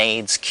with an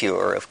AIDS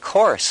cure, of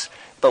course,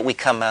 but we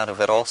come out of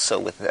it also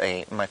with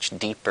a much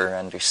deeper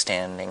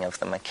understanding of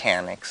the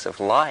mechanics of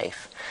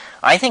life.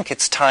 I think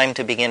it's time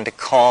to begin to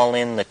call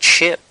in the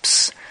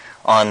chips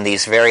on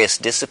these various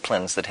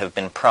disciplines that have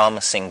been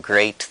promising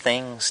great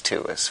things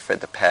to us for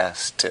the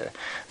past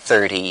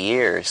 30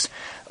 years.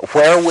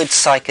 Where would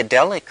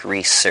psychedelic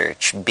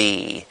research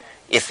be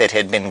if it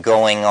had been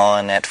going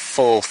on at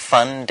full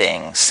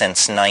funding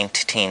since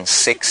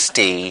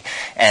 1960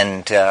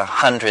 and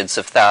hundreds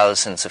of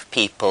thousands of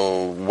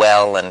people,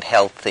 well and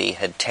healthy,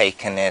 had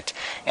taken it,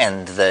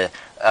 and the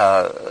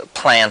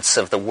plants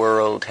of the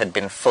world had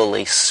been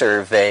fully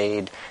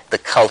surveyed, the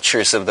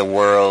cultures of the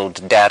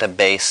world,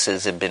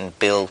 databases had been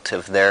built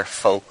of their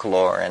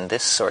folklore and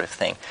this sort of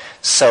thing.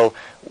 So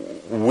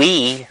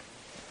we,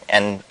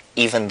 and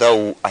even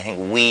though I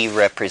think we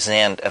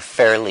represent a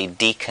fairly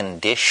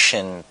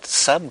deconditioned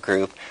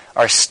subgroup,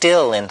 are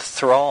still in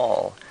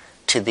thrall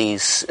to the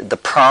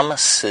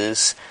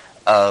promises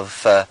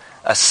of a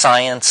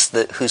science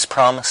whose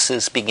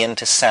promises begin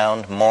to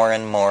sound more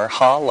and more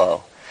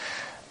hollow.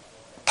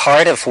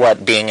 Part of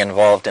what being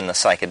involved in the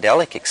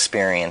psychedelic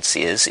experience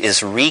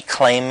is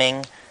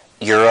reclaiming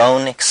your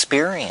own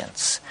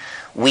experience.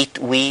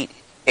 We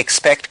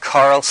expect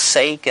Carl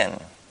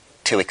Sagan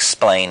to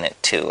explain it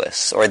to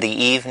us, or the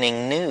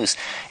evening news,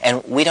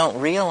 and we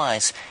don't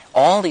realize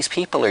all these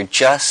people are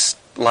just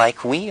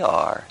like we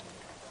are.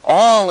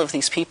 All of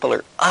these people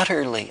are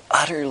utterly,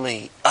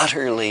 utterly,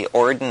 utterly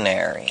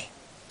ordinary,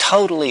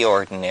 totally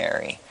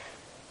ordinary.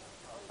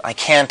 I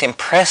can't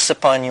impress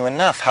upon you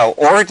enough how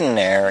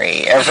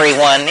ordinary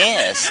everyone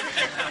is.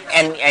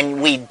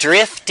 And we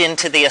drift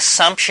into the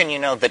assumption,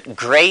 that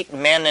great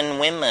men and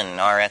women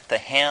are at the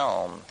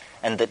helm,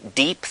 and that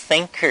deep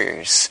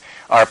thinkers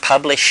are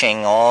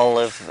publishing all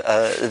of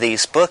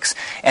these books.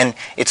 And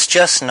it's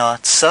just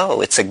not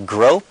so. It's a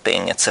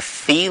groping, it's a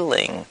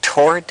feeling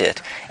toward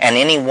it. And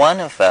any one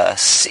of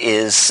us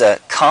is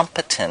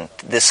competent.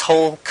 This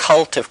whole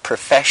cult of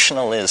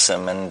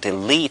professionalism and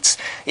elites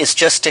is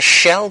just a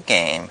shell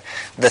game.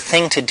 The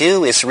thing to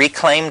do is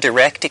reclaim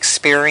direct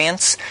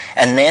experience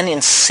and then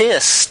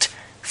insist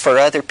for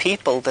other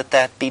people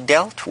that be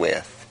dealt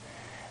with.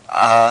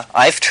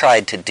 I've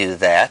tried to do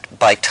that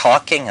by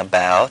talking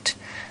about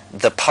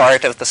the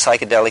part of the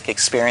psychedelic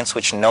experience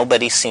which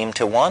nobody seemed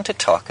to want to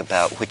talk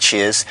about, which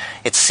is,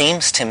 it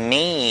seems to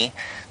me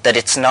that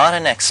it's not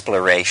an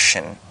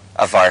exploration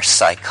of our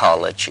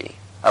psychology,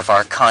 of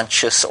our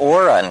conscious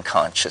or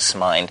unconscious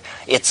mind.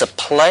 It's a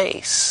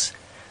place.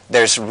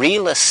 There's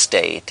real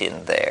estate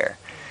in there.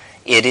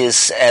 It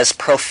is as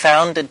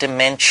profound a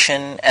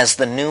dimension as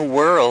the New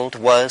World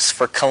was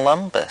for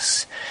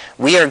Columbus.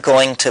 We are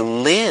going to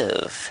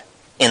live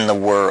in the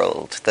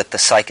world that the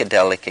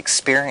psychedelic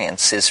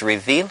experience is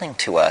revealing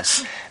to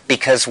us,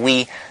 because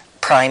we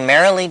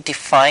primarily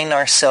define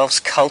ourselves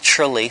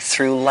culturally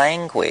through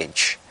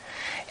language.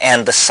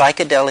 And the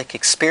psychedelic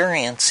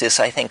experience is,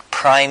 I think,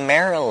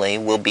 primarily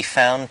will be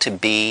found to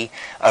be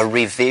a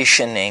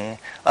revisioning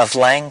of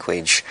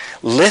language.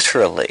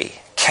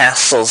 Literally,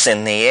 castles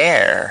in the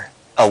air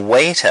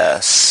await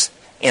us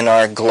in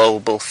our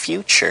global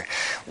future.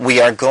 We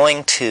are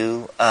going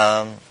to,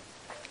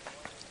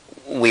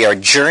 we are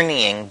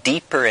journeying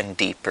deeper and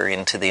deeper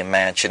into the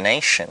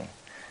imagination.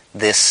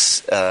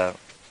 This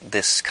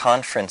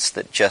conference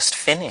that just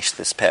finished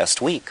this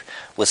past week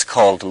was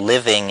called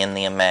Living in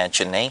the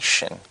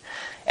Imagination.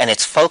 And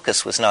its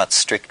focus was not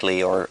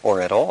strictly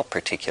or at all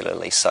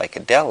particularly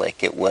psychedelic.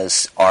 It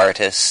was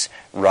artists,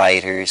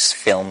 writers,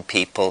 film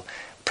people,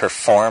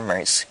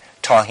 performers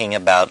talking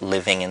about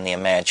living in the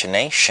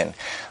imagination.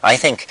 I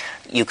think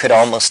you could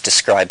almost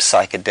describe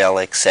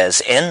psychedelics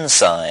as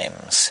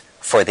enzymes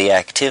for the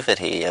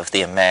activity of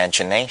the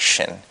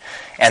imagination.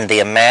 And the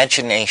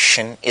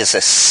imagination is a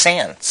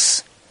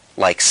sense,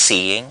 like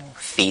seeing,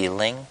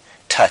 feeling,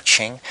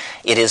 touching.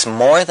 It is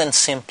more than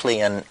simply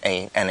an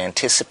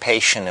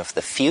anticipation of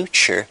the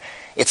future.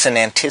 It's an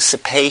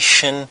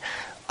anticipation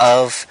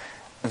of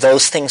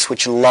those things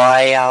which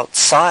lie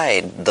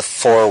outside the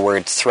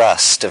forward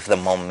thrust of the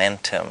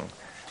momentum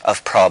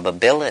of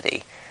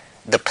probability.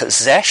 The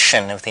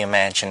possession of the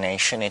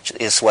imagination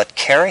is what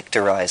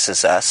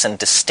characterizes us and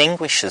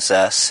distinguishes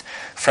us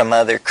from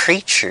other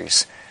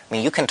creatures. I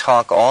mean, you can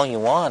talk all you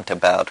want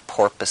about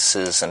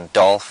porpoises and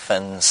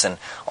dolphins and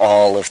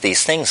all of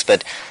these things,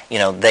 but,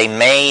 they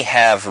may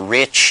have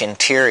rich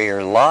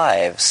interior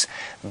lives,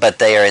 but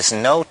there is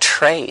no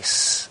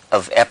trace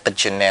of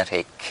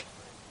epigenetic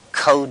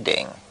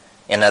coding.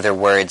 In other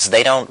words,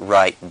 they don't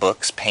write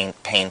books,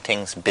 paint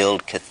paintings,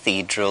 build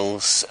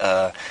cathedrals.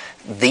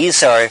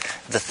 These are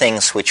the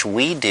things which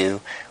we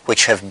do,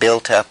 which have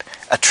built up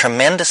a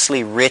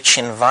tremendously rich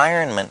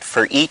environment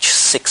for each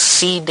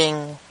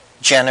succeeding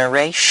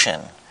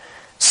generation,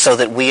 so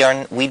that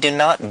we do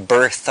not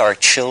birth our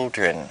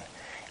children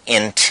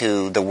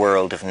into the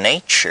world of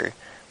nature.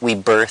 We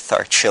birth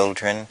our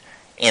children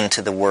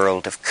into the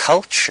world of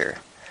culture.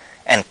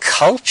 And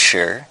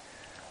culture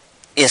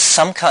is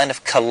some kind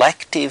of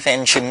collective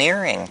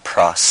engineering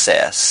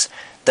process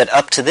that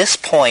up to this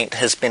point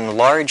has been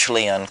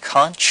largely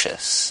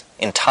unconscious,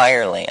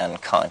 entirely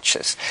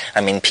unconscious.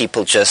 I mean,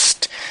 people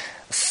just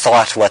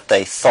thought what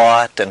they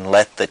thought and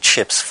let the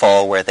chips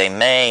fall where they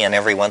may, and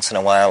every once in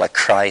a while a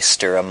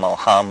Christ or a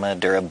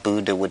Mohammed or a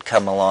Buddha would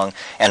come along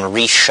and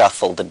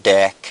reshuffle the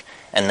deck,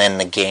 and then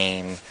the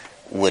game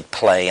would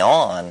play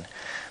on.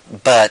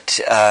 But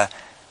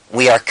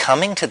we are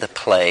coming to the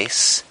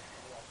place,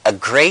 a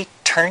great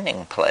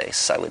turning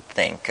place, I would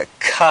think, a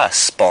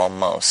cusp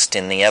almost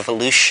in the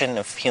evolution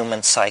of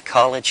human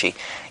psychology.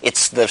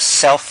 It's the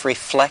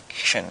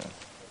self-reflection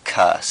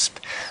cusp.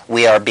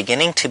 We are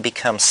beginning to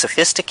become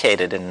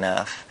sophisticated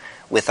enough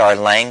with our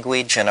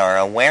language and our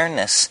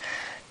awareness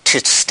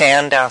to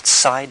stand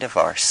outside of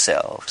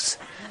ourselves.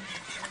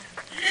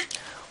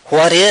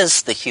 What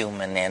is the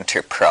human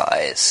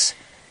enterprise?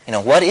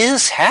 What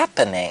is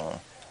happening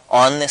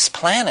on this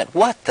planet?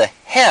 What the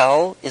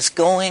hell is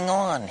going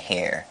on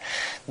here?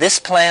 This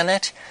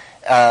planet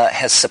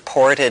has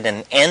supported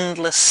an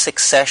endless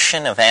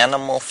succession of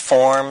animal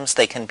forms.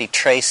 They can be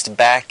traced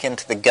back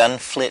into the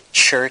gunflit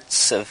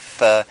cherts of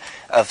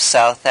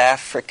South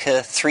Africa,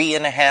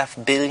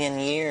 3.5 billion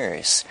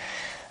years.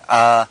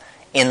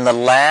 In the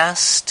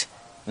last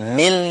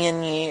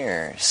million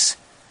years,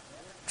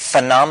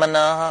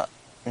 phenomena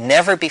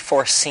never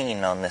before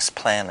seen on this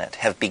planet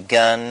have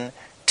begun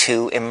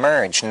to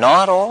emerge.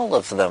 Not all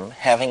of them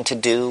having to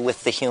do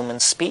with the human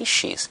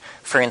species.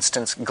 For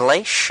instance,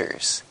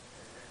 glaciers.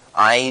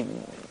 I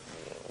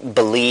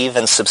believe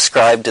and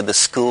subscribe to the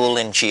school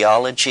in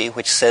geology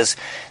which says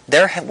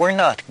there were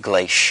not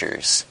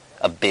glaciers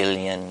 1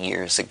 billion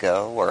years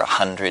ago or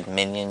 100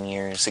 million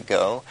years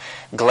ago.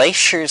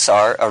 Glaciers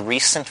are a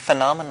recent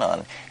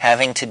phenomenon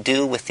having to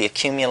do with the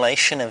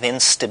accumulation of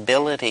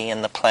instability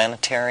in the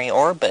planetary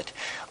orbit.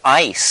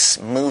 Ice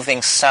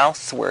moving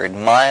southward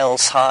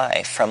miles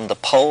high from the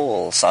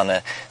poles on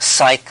a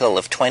cycle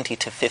of 20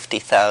 to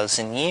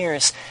 50,000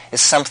 years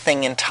is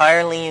something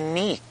entirely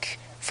unique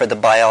for the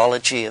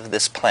biology of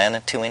this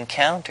planet to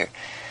encounter.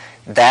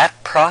 That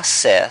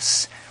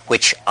process,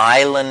 which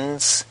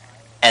islands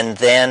and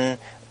then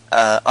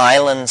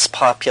islands'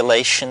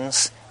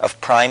 populations of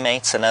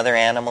primates and other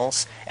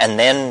animals, and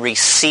then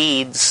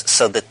recedes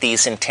so that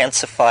these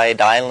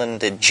intensified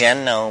islanded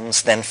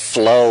genomes then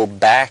flow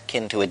back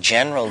into a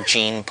general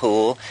gene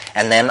pool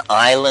and then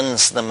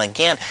islands them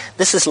again.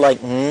 This is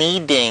like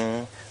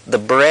kneading the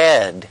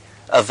bread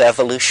of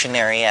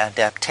evolutionary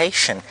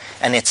adaptation,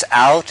 and it's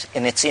out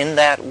and it's in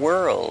that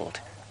world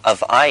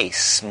of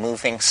ice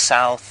moving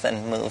south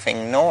and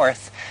moving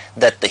north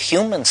that the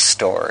human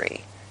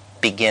story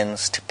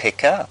begins to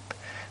pick up,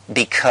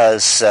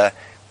 because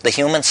the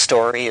human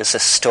story is a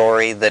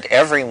story that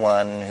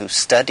everyone who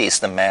studies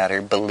the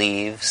matter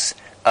believes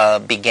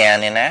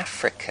began in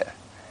Africa.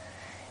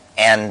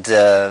 And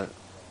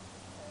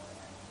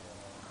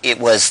it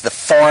was the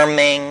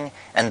forming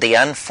and the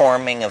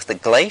unforming of the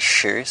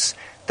glaciers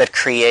that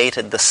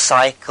created the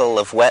cycle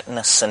of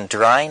wetness and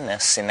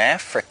dryness in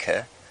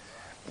Africa,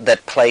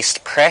 that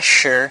placed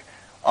pressure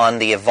on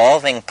the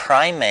evolving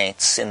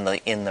primates in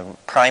the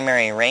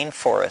primary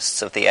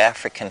rainforests of the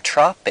African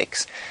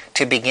tropics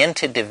to begin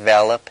to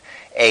develop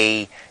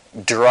a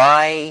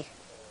dry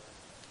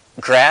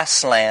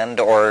grassland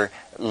or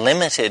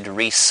limited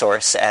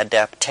resource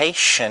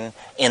adaptation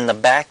in the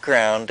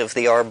background of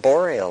the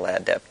arboreal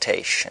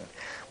adaptation.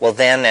 Well,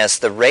 then, as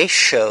the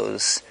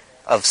ratios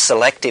of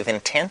selective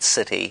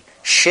intensity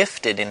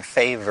shifted in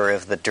favor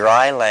of the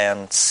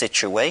dryland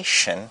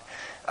situation,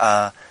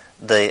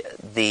 the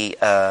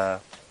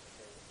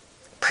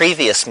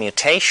previous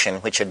mutation,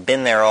 which had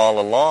been there all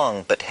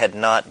along but had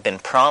not been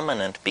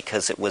prominent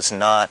because it was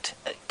not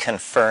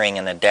conferring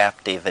an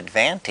adaptive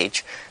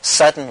advantage,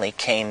 suddenly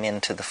came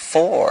into the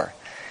fore.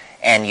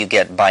 And you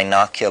get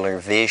binocular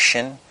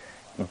vision,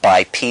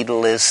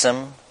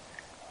 bipedalism,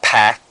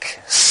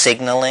 pack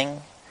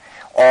signaling,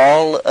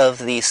 all of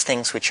these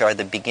things which are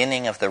the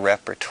beginning of the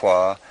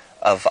repertoire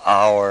of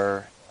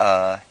our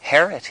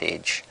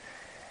heritage.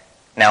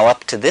 Now,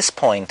 up to this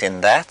point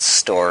in that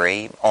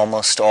story,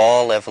 almost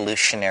all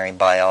evolutionary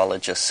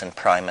biologists and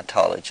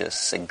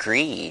primatologists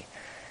agree.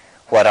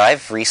 What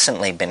I've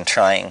recently been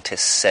trying to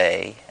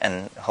say,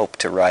 and hope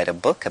to write a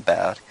book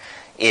about,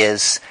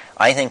 is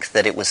I think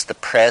that it was the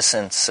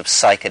presence of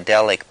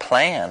psychedelic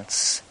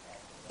plants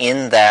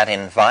in that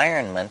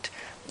environment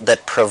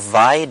that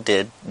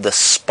provided the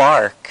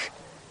spark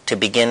to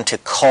begin to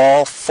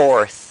call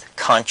forth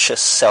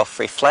conscious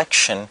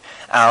self-reflection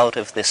out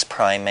of this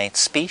primate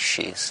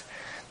species.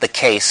 The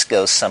case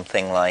goes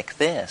something like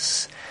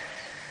this.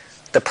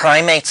 The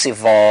primates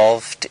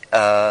evolved,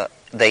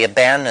 they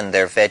abandoned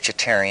their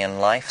vegetarian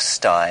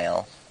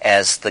lifestyle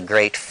as the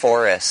great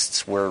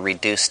forests were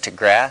reduced to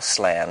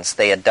grasslands.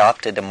 They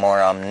adopted a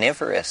more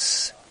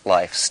omnivorous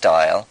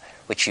lifestyle,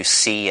 which you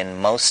see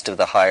in most of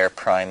the higher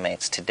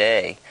primates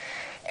today,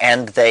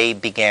 and they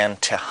began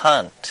to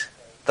hunt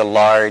the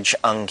large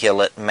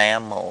ungulate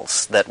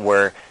mammals that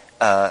were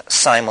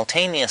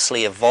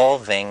simultaneously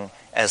evolving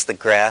as the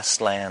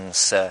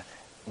grasslands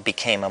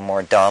became a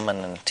more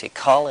dominant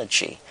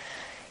ecology.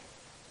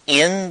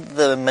 In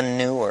the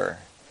manure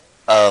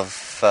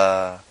of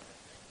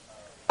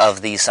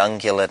these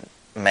ungulate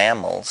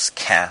mammals,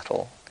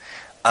 cattle,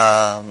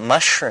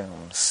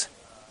 mushrooms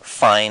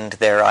find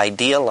their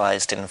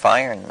idealized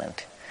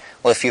environment.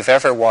 Well, if you've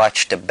ever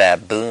watched a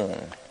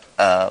baboon,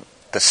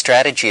 the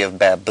strategy of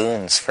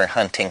baboons for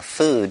hunting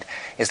food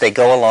is they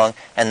go along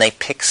and they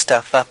pick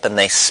stuff up and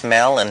they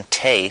smell and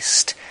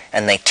taste,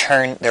 and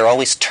they're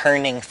always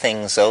turning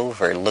things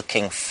over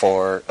looking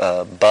for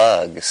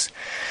bugs.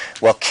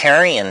 Well,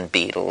 carrion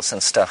beetles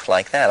and stuff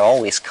like that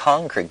always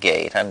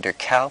congregate under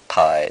cow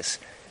pies.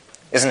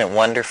 Isn't it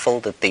wonderful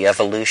that the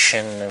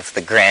evolution of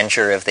the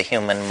grandeur of the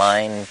human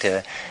mind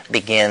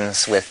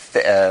begins with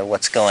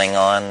what's going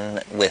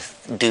on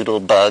with doodle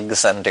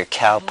bugs under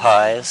cow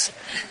pies?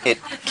 It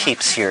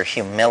keeps your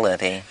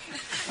humility.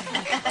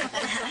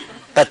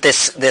 But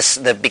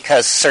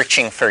because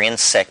searching for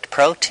insect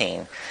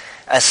protein,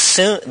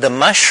 the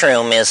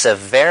mushroom is a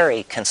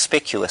very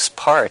conspicuous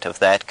part of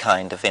that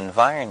kind of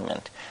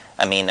environment.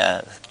 I mean,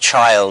 a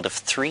child of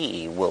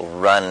 3 will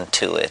run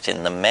to it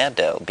in the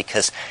meadow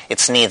because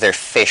it's neither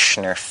fish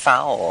nor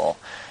fowl,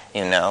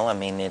 you know. I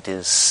mean, it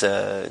is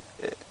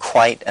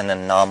quite an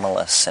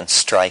anomalous and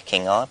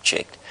striking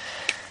object.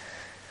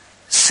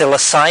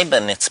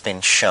 Psilocybin, it's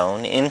been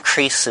shown,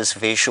 increases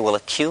visual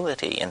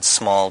acuity in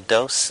small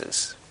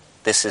doses.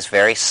 This is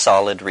very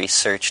solid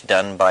research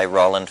done by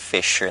Roland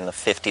Fisher in the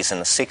 50s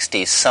and the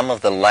 60s, some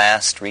of the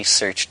last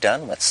research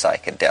done with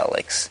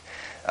psychedelics.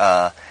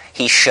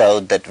 He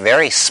showed that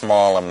very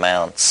small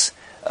amounts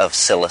of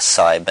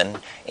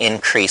psilocybin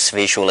increase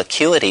visual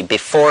acuity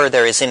before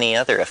there is any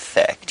other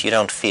effect. You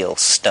don't feel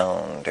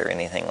stoned or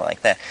anything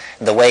like that.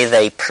 The way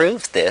they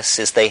proved this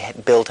is they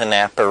built an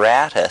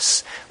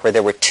apparatus where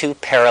there were 2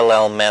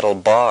 parallel metal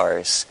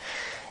bars,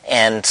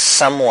 and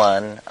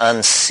someone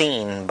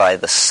unseen by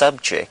the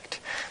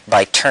subject,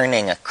 by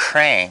turning a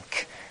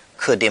crank,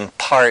 could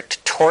impart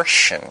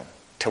torsion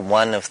to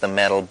one of the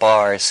metal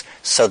bars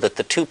so that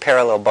the 2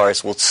 parallel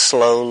bars would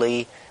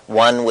slowly,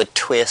 one would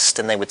twist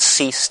and they would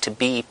cease to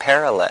be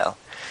parallel.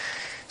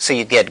 So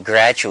you get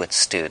graduate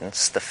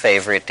students, the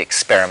favorite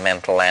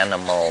experimental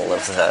animal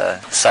of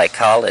the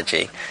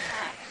psychology,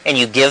 and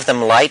you give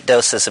them light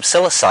doses of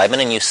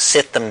psilocybin and you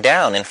sit them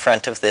down in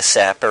front of this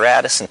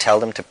apparatus and tell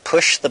them to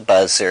push the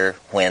buzzer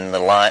when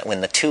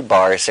the two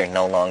bars are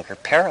no longer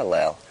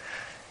parallel.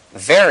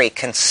 Very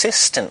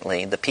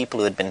consistently, the people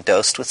who had been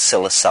dosed with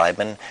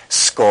psilocybin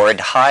scored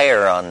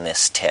higher on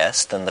this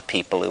test than the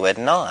people who had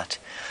not.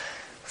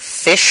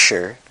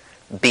 Fisher,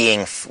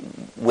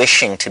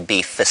 wishing to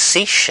be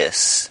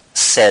facetious,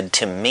 said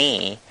to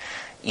me,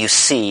 "You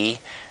see,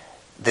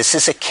 this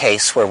is a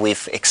case where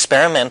we've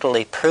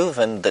experimentally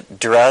proven that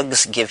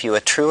drugs give you a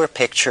truer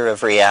picture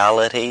of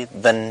reality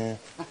than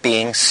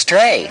being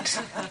straight."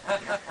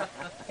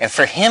 And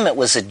for him it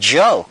was a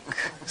joke.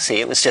 See,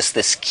 it was just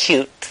this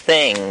cute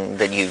thing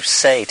that you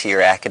say to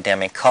your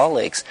academic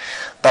colleagues.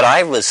 But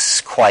I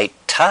was quite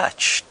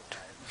touched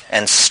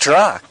and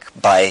struck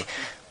by,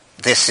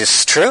 this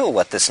is true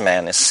what this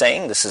man is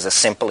saying. This is a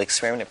simple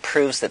experiment. It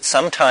proves that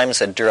sometimes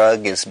a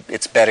drug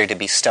it's better to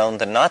be stoned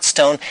than not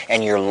stoned,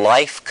 and your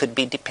life could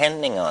be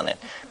depending on it.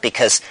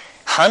 Because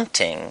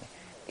hunting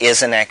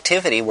is an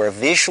activity where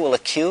visual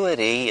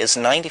acuity is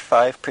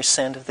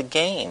 95% of the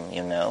game,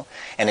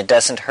 and it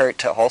doesn't hurt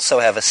to also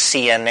have a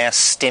CNS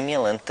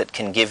stimulant that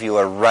can give you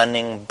a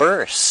running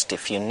burst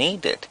if you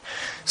need it.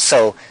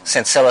 So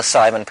since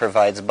psilocybin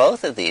provides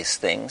both of these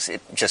things,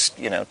 it just,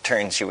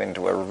 turns you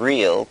into a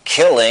real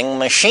killing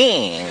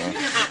machine.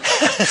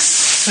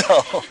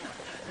 So,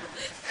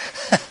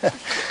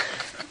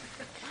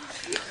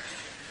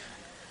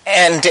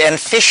 and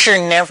Fisher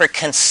never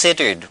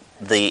considered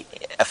the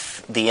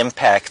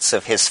impacts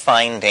of his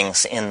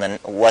findings in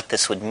what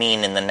this would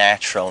mean in the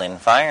natural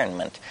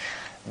environment.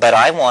 But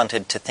I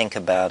wanted to think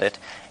about it,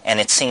 and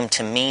it seemed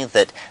to me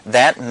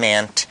that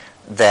meant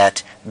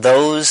that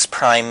those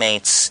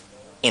primates,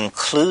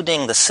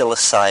 including the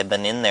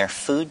psilocybin in their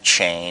food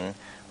chain,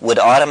 would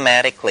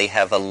automatically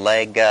have a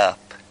leg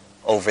up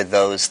over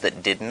those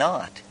that did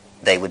not.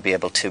 They would be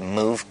able to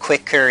move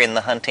quicker in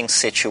the hunting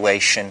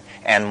situation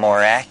and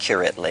more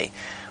accurately.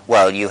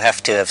 Well, you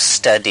have to have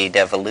studied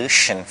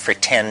evolution for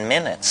 10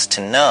 minutes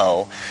to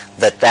know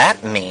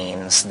that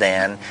means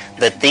then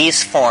that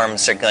these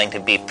forms are going to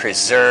be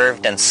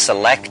preserved and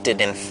selected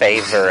in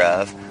favor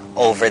of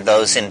over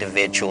those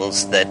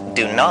individuals that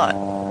do not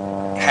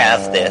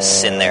have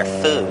this in their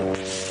food. At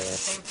the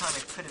same time,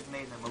 it could have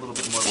made them a little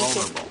bit more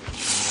vulnerable.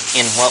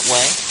 In what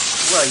way?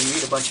 Well, you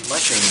eat a bunch of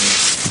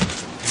mushrooms,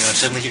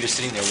 suddenly you're just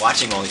sitting there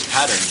watching all these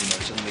patterns,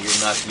 suddenly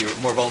you're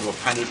more vulnerable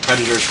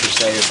predators per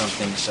se or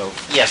something, so.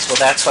 Yes, well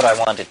that's what I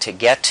wanted to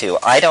get to.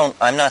 I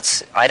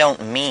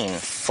don't mean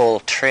full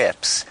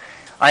trips.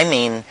 I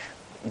mean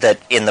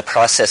that in the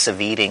process of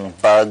eating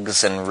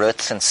bugs and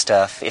roots and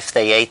stuff, if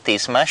they ate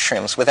these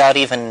mushrooms without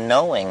even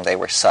knowing they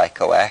were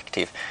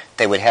psychoactive,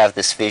 they would have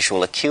this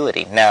visual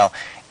acuity. Now,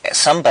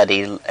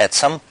 somebody at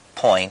some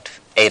point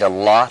ate a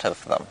lot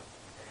of them,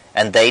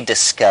 and they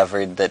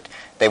discovered that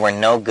they were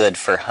no good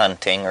for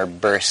hunting or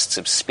bursts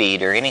of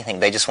speed or anything.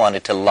 They just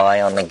wanted to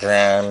lie on the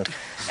ground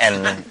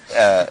and,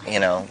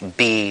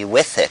 be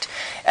with it.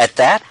 At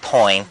that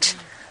point,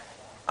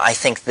 I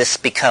think this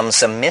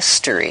becomes a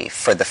mystery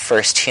for the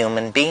first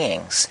human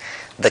beings.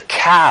 The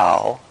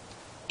cow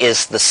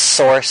is the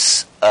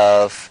source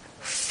of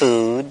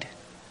food,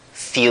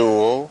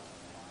 fuel,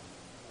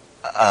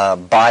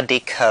 body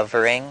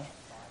covering,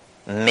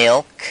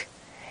 milk,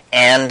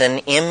 and an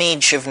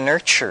image of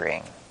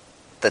nurturing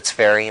that's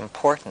very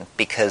important,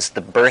 because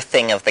the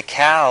birthing of the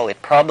cow,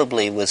 it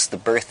probably was the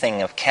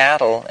birthing of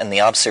cattle, and the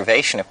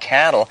observation of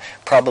cattle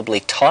probably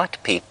taught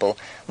people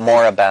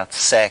more about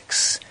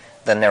sex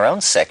than their own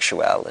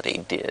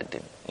sexuality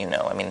did.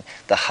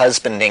 The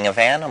husbanding of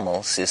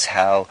animals is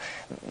how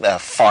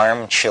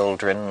farm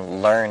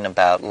children learn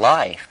about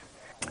life.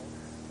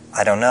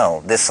 I don't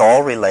know. This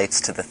all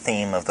relates to the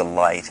theme of the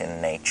light in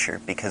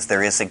nature, because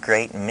there is a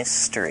great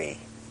mystery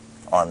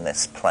on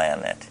this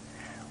planet.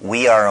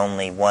 We are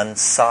only one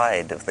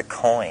side of the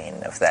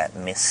coin of that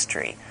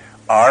mystery.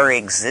 Our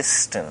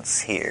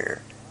existence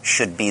here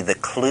should be the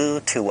clue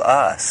to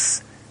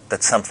us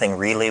that something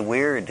really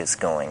weird is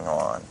going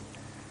on.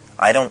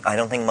 I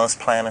don't think most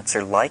planets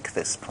are like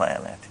this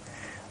planet.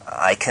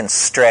 I can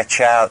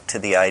stretch out to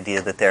the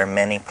idea that there are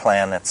many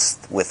planets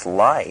with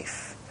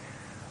life,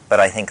 but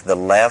I think the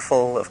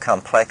level of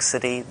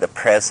complexity, the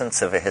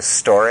presence of a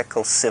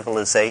historical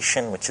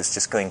civilization which is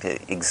just going to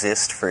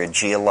exist for a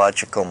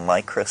geological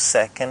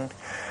microsecond,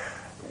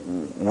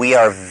 we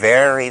are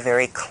very,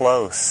 very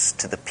close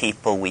to the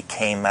people we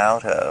came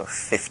out of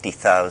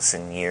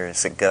 50,000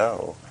 years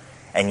ago.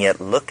 And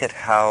yet look at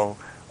how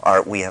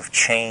we have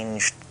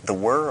changed the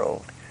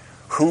world.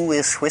 Who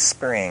is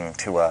whispering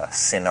to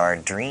us in our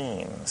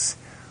dreams?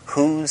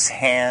 Whose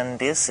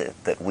hand is it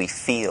that we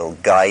feel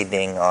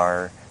guiding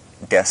our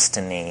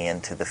destiny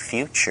into the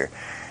future?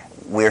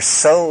 We're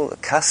so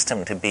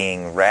accustomed to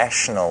being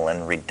rational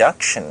and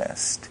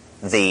reductionist,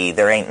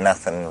 there ain't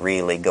nothing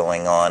really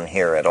going on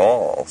here at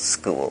all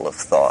school of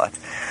thought,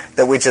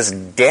 that we're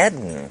just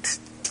deadened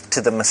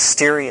to the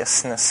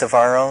mysteriousness of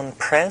our own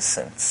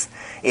presence.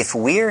 if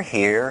we're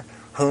here,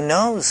 who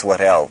knows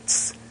what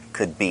else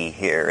could be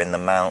here in the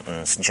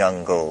mountains,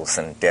 jungles,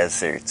 and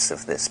deserts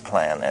of this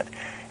planet.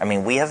 I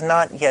mean, we have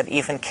not yet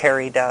even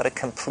carried out a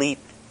complete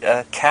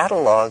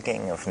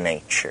cataloging of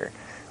nature.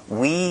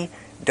 We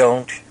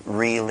don't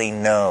really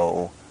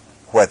know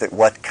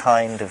what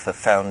kind of a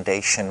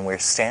foundation we're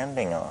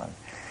standing on.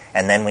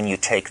 And then when you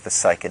take the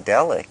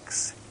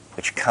psychedelics,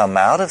 which come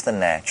out of the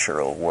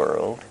natural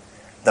world,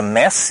 the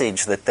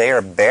message that they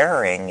are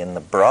bearing in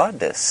the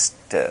broadest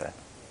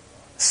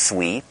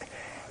sweep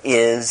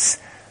is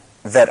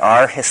that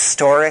our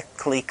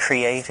historically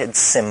created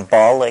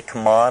symbolic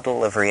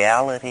model of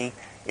reality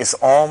is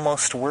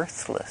almost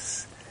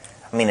worthless.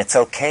 I mean, it's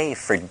okay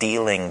for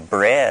dealing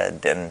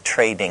bread and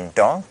trading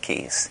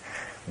donkeys,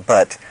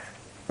 but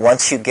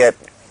once you get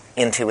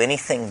into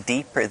anything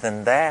deeper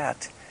than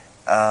that,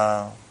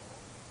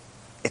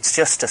 it's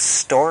just a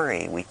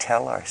story we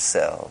tell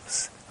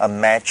ourselves, a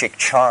magic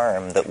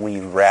charm that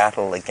we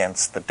rattle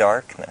against the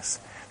darkness.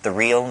 The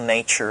real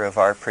nature of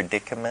our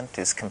predicament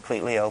is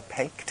completely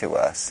opaque to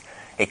us,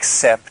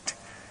 except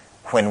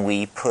when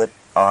we put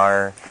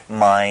our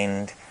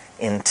mind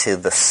into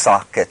the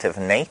socket of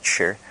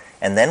nature,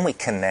 and then we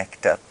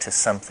connect up to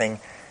something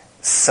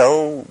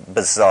so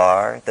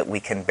bizarre that we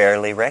can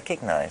barely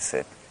recognize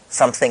it.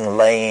 Something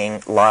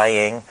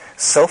lying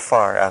so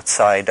far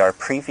outside our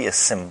previous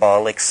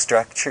symbolic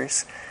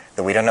structures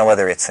that we don't know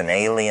whether it's an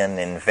alien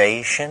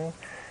invasion,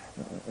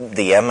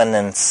 the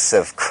imminence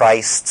of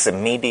Christ's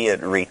immediate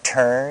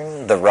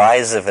return, the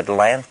rise of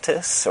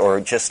Atlantis,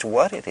 or just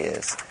what it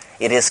is.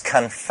 It is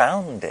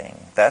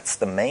confounding. That's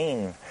the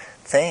main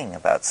thing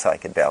about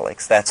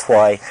psychedelics. That's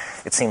why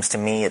it seems to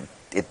me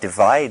it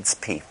divides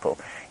people.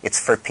 It's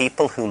for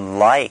people who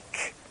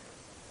like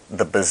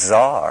the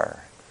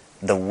bizarre,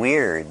 the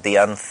weird, the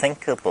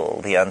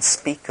unthinkable, the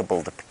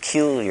unspeakable, the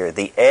peculiar,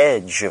 the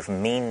edge of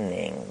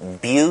meaning,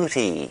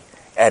 beauty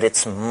at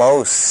its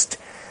most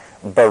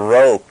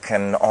Baroque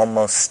and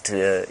almost,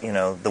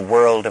 the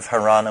world of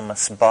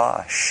Hieronymus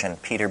Bosch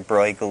and Peter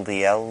Bruegel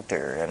the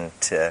Elder.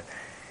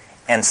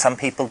 And some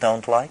people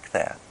don't like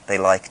that. They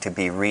like to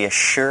be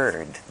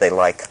reassured. They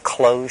like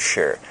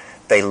closure.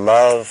 They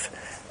love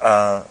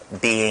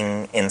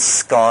being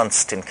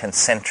ensconced in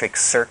concentric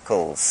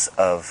circles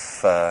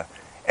of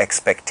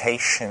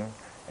expectation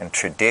and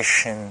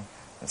tradition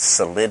and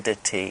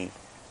solidity,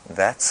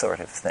 that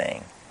sort of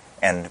thing.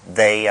 And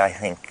I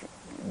think,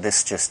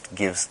 this just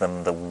gives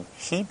them the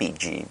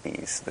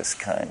heebie-jeebies, this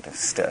kind of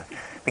stuff.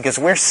 Because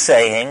we're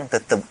saying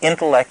that the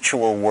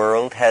intellectual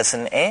world has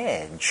an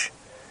edge,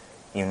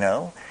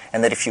 and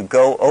that if you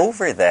go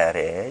over that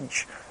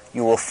edge,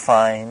 you will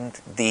find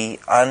the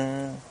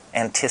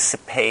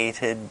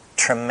unanticipated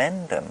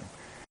tremendum.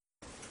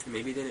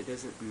 Maybe then it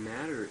doesn't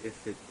matter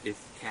if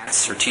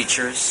cats are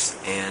teachers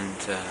and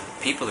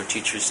people are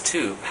teachers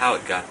too, how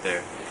it got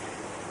there.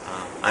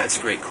 That's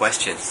a great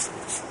question,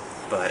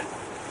 but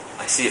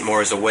I see it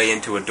more as a way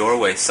into a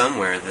doorway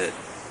somewhere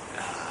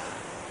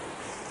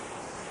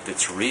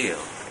that's real,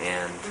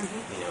 and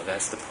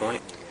that's the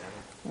point.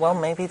 Well,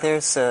 maybe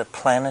there's a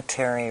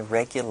planetary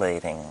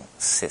regulating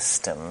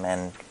system,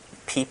 and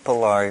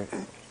people are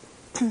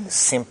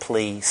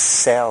simply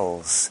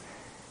cells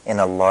in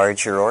a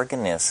larger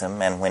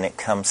organism, and when it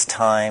comes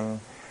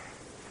time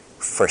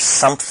for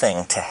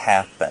something to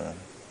happen,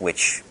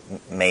 which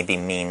maybe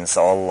means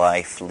all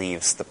life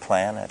leaves the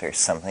planet or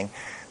something,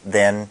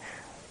 then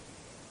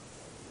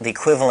the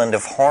equivalent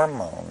of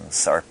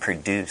hormones are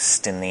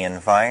produced in the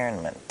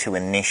environment to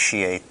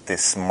initiate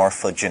this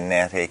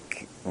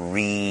morphogenetic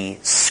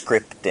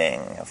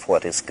re-scripting of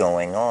what is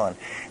going on.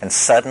 And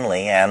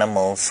suddenly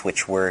animals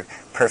which were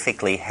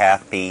perfectly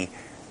happy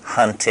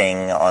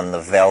hunting on the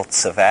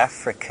velds of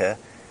Africa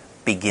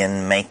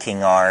begin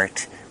making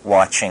art,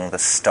 watching the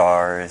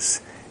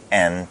stars,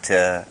 and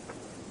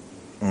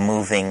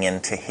moving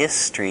into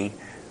history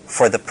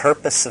for the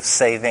purpose of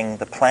saving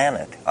the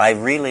planet. I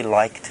really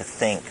like to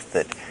think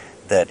that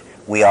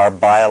we are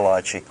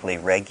biologically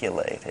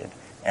regulated,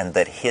 and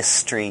that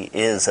history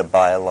is a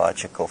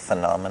biological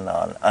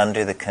phenomenon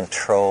under the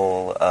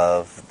control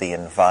of the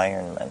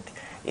environment.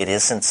 It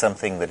isn't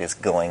something that is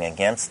going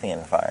against the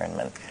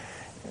environment.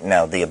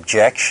 Now, the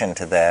objection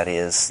to that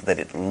is that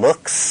it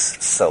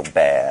looks so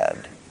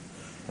bad.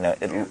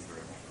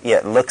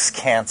 It looks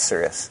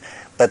cancerous.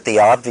 But the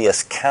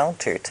obvious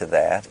counter to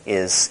that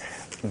is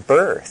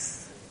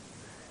birth.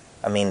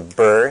 I mean,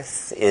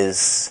 birth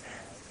is...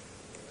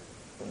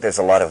 There's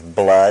a lot of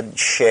blood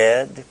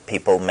shed.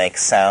 People make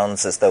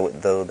sounds as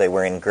though they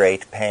were in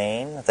great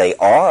pain. They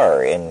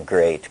are in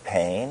great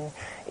pain.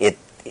 It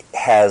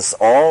has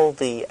all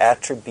the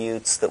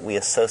attributes that we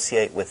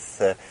associate with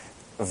the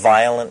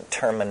violent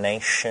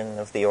termination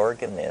of the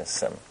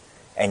organism.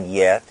 And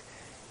yet,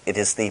 it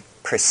is the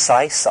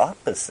precise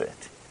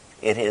opposite.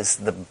 It is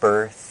the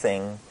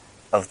birthing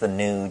of the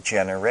new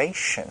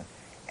generation.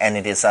 And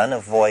it is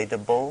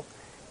unavoidable,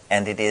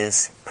 and it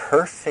is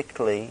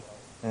perfectly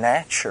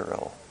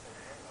natural.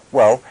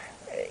 Well,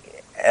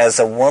 as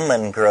a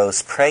woman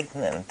grows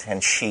pregnant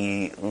and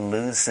she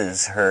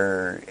loses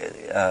her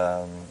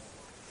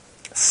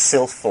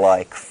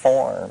sylph-like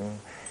form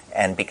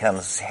and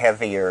becomes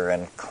heavier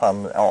and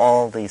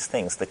all these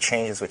things, the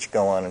changes which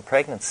go on in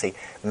pregnancy,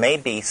 may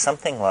be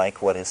something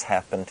like what has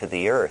happened to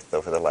the Earth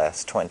over the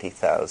last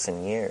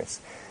 20,000 years.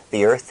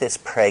 The Earth is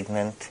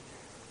pregnant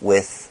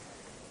with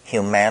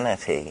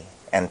humanity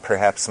and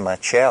perhaps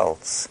much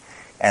else.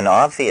 And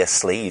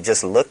obviously, you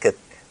just look at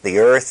the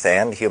Earth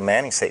and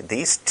humanity and say,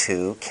 these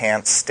two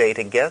can't stay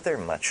together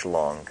much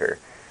longer.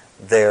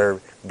 They're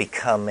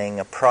becoming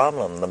a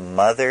problem. The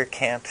mother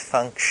can't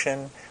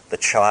function. The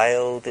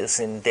child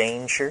is in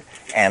danger.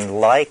 And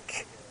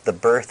like the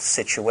birth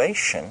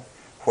situation,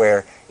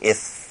 where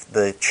if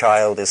the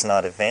child is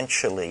not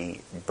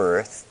eventually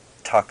birthed,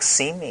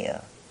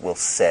 toxemia will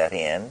set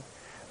in,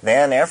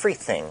 then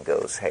everything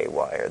goes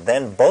haywire.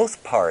 Then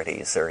both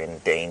parties are in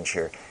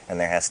danger, and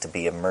there has to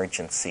be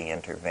emergency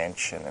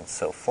intervention and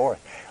so forth.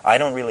 I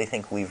don't really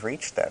think we've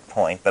reached that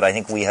point, but I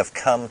think we have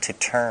come to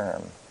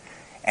term.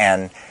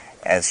 And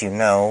as you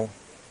know,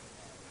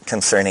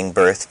 concerning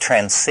birth,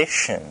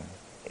 transition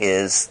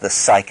is the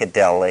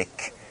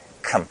psychedelic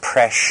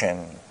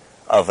compression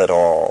of it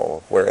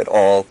all, where it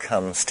all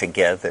comes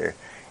together,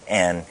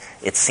 and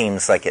it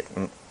seems like it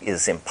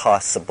is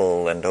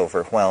impossible and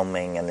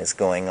overwhelming and is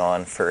going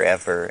on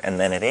forever, and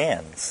then it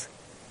ends,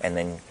 and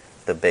then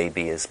the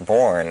baby is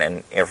born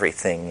and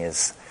everything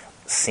is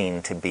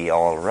seen to be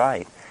all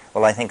right.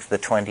 Well, I think the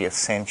 20th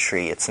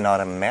century, it's not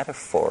a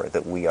metaphor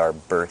that we are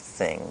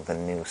birthing the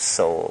new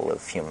soul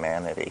of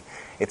humanity.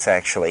 It's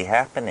actually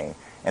happening,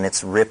 and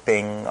it's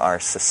ripping our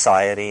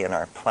society and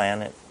our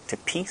planet to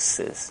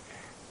pieces.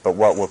 But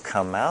what will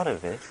come out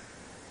of it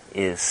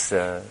is,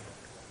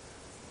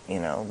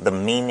 the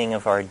meaning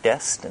of our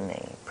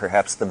destiny,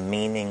 perhaps the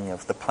meaning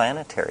of the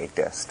planetary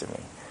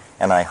destiny.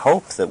 And I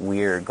hope that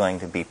we're going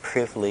to be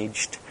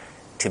privileged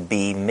to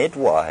be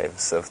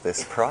midwives of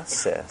this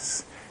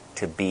process,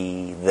 to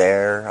be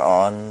there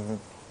on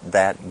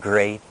that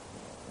great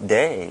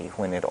day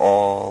when it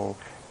all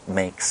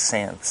makes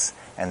sense.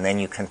 And then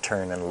you can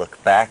turn and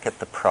look back at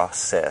the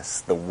process,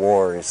 the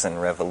wars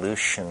and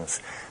revolutions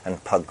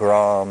and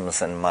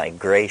pogroms and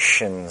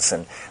migrations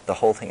and the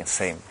whole thing, and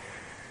say,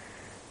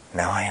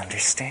 now I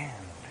understand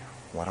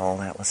what all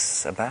that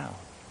was about.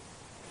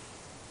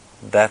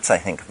 That's, I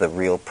think, the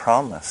real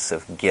promise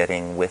of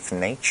getting with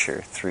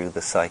nature through the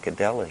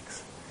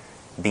psychedelics,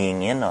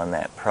 being in on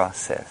that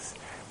process.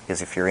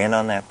 Because if you're in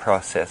on that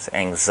process,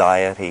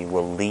 anxiety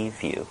will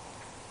leave you.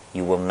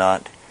 You will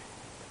not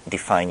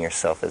define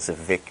yourself as a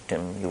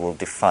victim. You will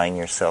define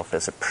yourself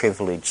as a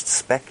privileged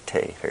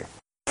spectator.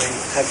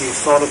 Have you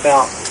thought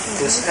about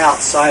this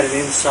outside and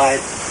inside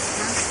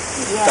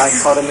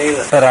dichotomy?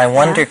 But I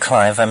wonder,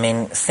 Clive,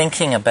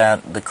 thinking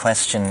about the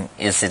question,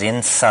 is it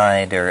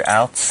inside or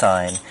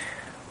outside,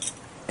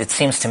 it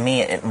seems to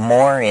me it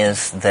more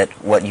is that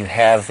what you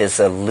have is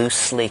a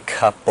loosely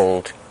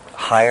coupled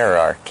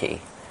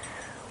hierarchy,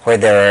 where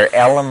there are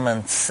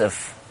elements of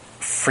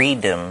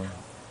freedom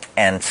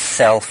and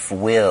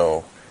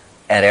self-will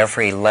at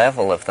every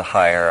level of the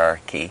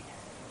hierarchy,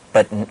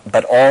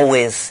 but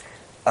always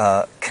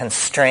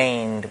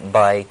constrained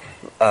by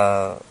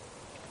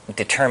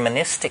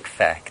deterministic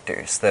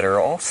factors that are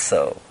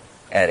also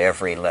at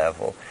every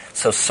level.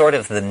 So sort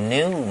of the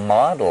new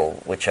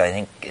model, which I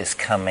think is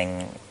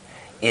coming,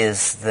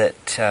 is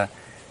that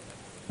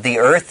the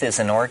Earth is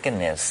an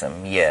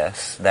organism,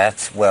 yes,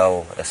 that's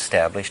well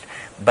established,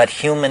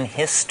 but human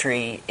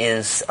history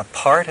is a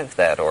part of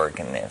that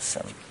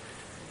organism.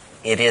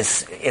 It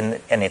is,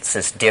 and it's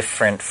as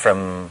different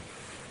from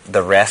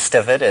the rest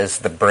of it as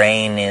the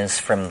brain is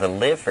from the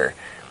liver,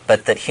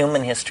 but that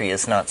human history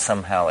is not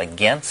somehow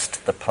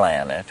against the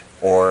planet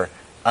or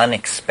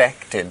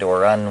unexpected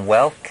or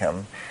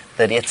unwelcome,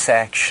 that it's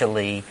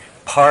actually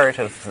part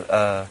of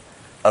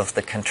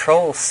the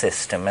control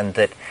system,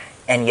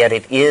 and yet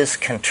it is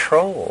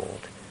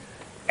controlled.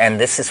 And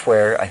this is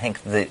where I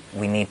think that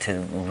we need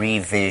to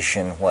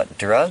revision what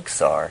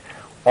drugs are.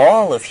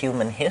 All of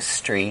human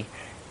history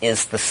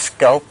is the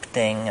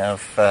sculpting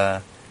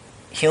of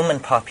human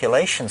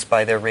populations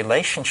by their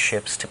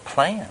relationships to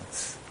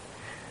plants.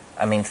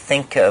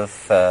 Think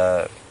of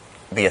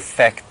the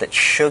effect that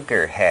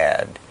sugar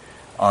had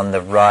on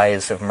the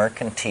rise of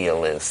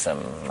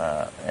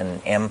mercantilism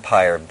and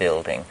empire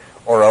building,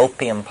 or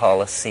opium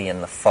policy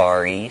in the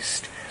Far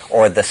East,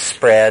 or the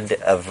spread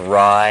of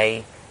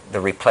rye, the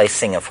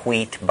replacing of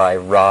wheat by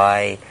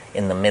rye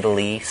in the Middle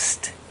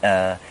East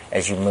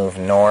as you move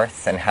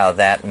north, and how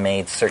that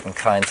made certain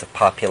kinds of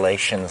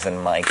populations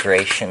and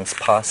migrations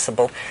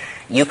possible.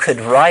 You could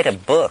write a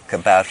book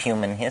about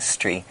human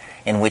history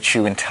in which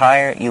you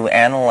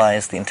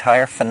analyze the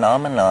entire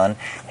phenomenon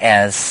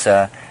as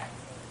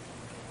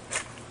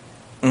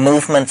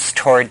movements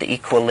toward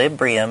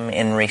equilibrium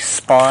in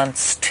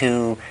response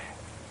to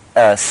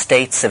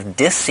states of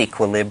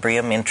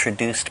disequilibrium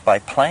introduced by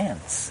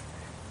plants,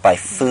 by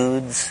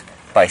foods,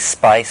 by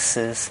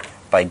spices,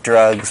 by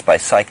drugs, by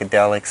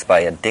psychedelics,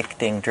 by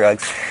addicting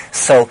drugs.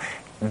 So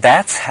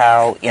that's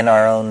how in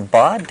our own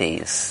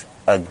bodies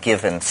a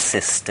given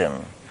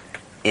system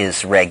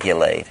is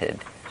regulated.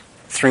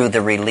 through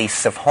the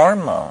release of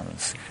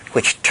hormones,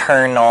 which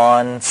turn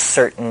on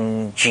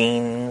certain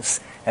genes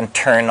and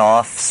turn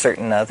off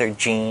certain other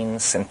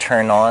genes and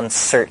turn on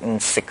certain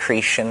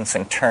secretions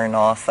and turn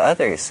off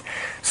others.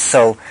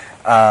 So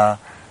I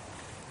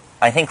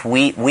think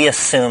we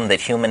assume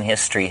that human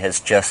history has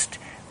just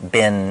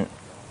been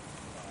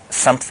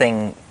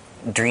something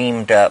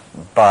dreamed up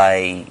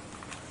by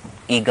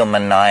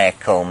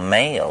egomaniacal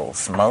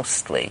males,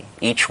 mostly,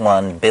 each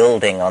one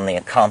building on the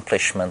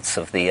accomplishments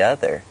of the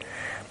other.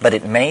 But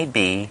it may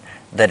be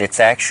that it's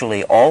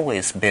actually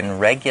always been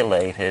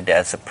regulated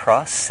as a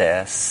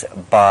process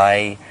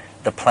by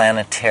the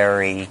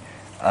planetary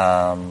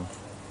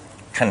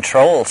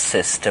control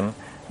system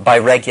by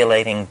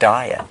regulating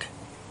diet,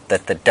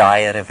 that the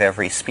diet of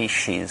every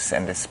species,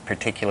 and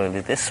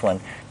particularly this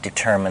one,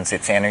 determines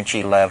its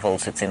energy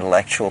levels, its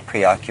intellectual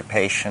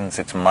preoccupations,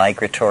 its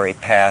migratory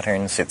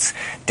patterns, its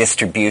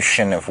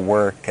distribution of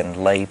work and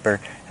labor,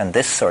 and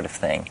this sort of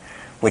thing,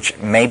 which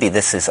maybe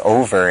this is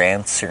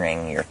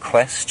over-answering your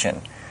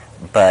question,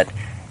 but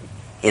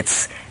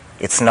it's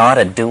not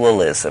a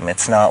dualism.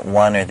 It's not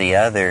one or the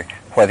other.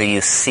 Whether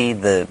you see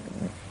the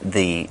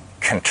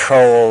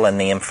control and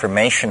the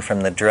information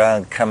from the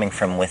drug coming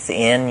from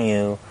within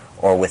you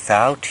or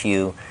without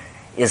you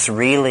is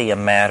really a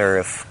matter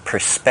of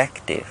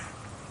perspective,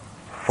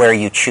 where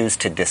you choose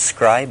to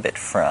describe it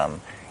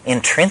from.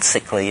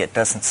 Intrinsically, it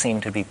doesn't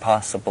seem to be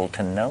possible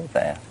to know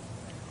that.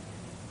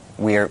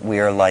 We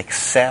are like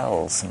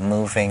cells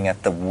moving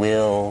at the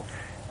will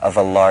of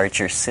a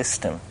larger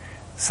system.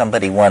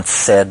 Somebody once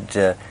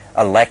said,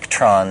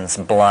 electrons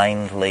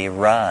blindly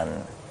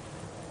run.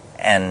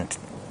 And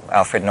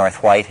Alfred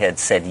North Whitehead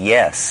said,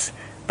 yes,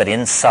 but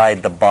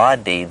inside the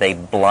body they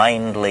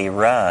blindly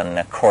run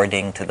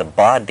according to the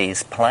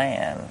body's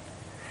plan.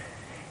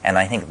 And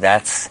I think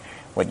that's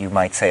what you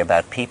might say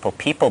about people.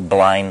 People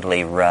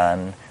blindly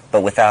run,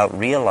 but without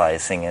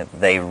realizing it,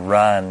 they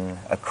run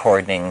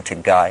according to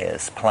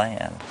Gaia's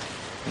plan.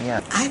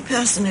 Yeah. I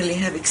personally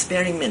have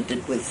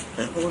experimented with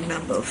a whole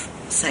number of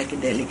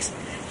psychedelics,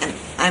 and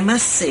I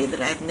must say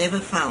that I've never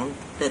found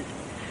that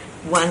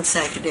one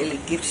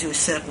psychedelic gives you a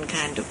certain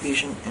kind of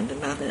vision and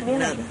another.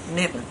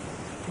 Never.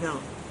 No.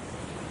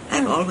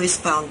 I've always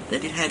found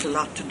that it had a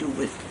lot to do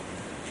with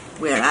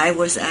where I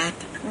was at,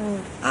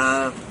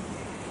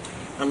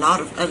 a lot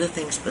of other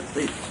things, but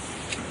the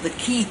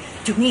key,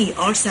 to me,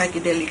 all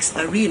psychedelics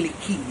are really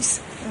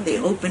keys. They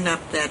open up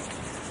that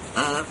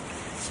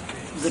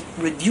the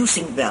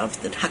reducing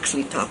valve that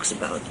Huxley talks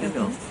about, you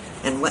know.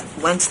 And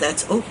once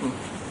that's open,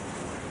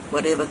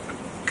 whatever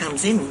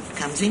comes in,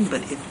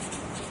 but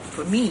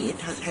for me, it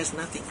has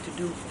nothing to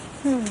do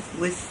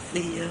with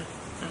the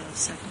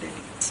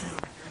psychedelic itself.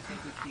 I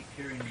think we keep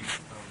hearing a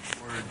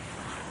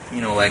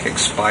word, like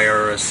expire,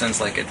 or a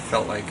sense like it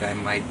felt like I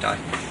might die.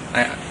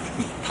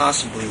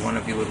 Possibly one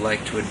of you would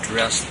like to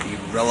address the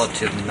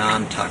relative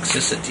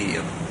non-toxicity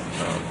of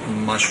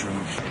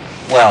mushrooms.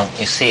 Well,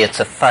 you see, it's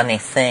a funny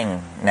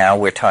thing. Now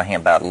we're talking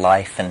about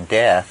life and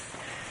death,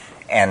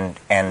 and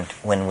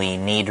when we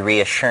need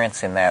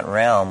reassurance in that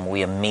realm,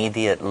 we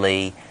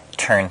immediately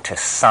turn to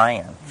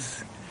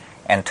science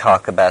and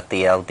talk about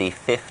the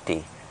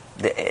LD50.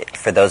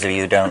 For those of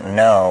you who don't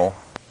know,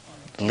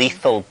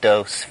 lethal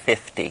dose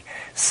 50.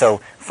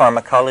 So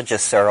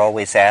pharmacologists are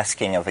always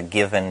asking of a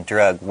given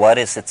drug, what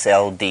is its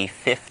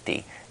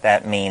LD50?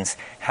 That means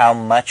how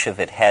much of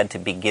it had to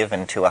be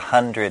given to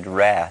 100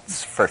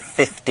 rats for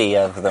 50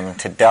 of them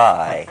to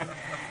die.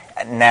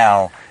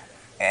 Now,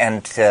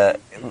 and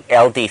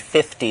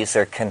LD50s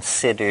are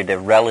considered a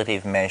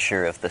relative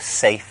measure of the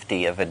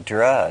safety of a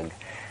drug.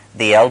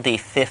 The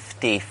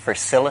LD50 for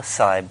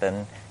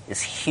psilocybin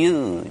is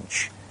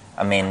huge.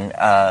 I mean,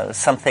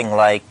 something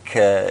like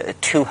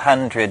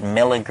 200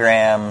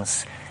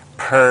 milligrams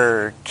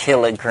per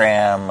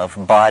kilogram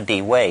of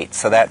body weight.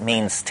 So that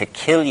means to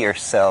kill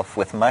yourself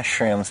with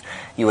mushrooms,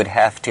 you would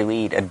have to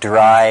eat a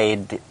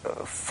dried,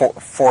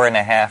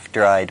 4.5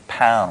 dried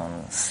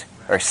pounds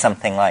or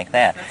something like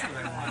that.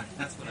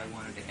 That's what I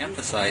wanted to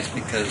emphasize,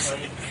 because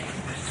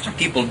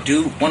people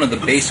do, one of the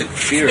basic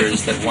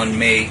fears that one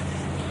may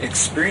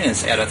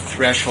experience at a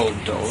threshold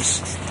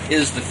dose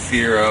is the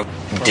fear of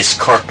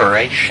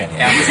discorporation.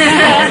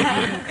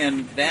 Absolutely.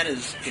 And that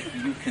is, if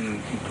you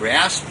can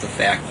grasp the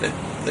fact that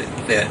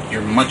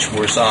you're much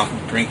worse off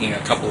drinking a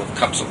couple of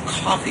cups of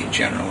coffee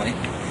generally,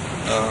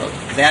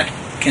 that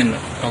can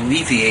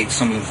alleviate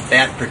some of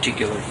that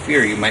particular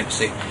fear. You might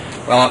say,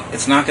 well,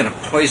 it's not going to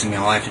poison me,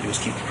 all I have to do is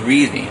keep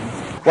breathing.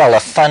 Well, a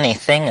funny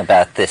thing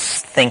about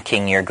this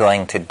thinking you're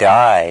going to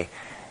die,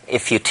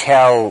 if you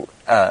tell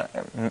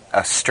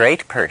a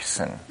straight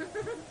person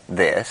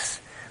this,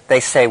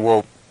 they say,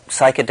 well,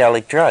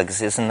 psychedelic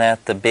drugs, isn't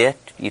that the bit?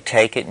 You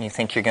take it and you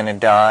think you're going to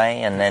die,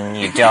 and then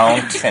you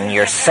don't, and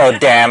you're so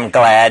damn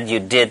glad you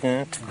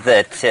didn't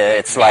that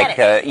it's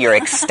like you're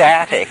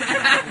ecstatic.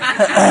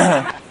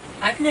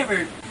 I've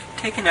never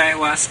taken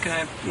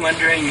ayahuasca. I'm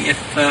wondering if,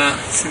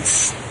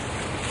 since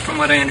from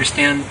what I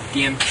understand,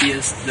 DMT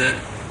is the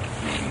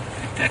main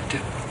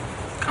effective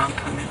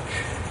component,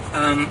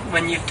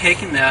 when you've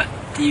taken that,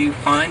 do you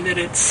find that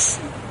it's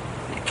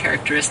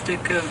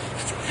characteristic of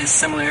a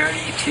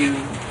similarity to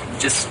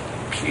just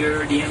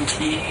pure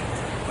DMT,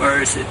 or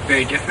is it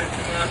very different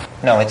from that?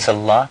 No, it's a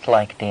lot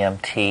like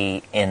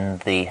DMT in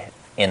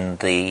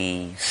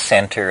the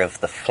center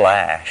of the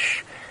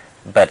flash,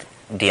 but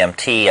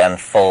DMT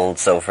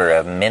unfolds over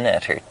a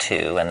minute or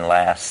two and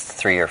lasts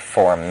 3 or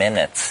 4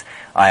 minutes.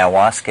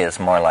 Ayahuasca is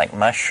more like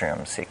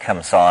mushrooms. It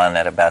comes on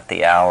at about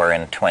the hour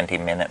and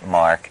 20-minute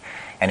mark,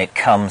 and it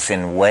comes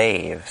in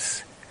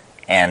waves.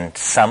 And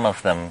some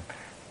of them,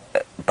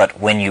 but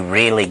when you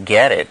really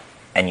get it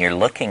and you're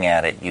looking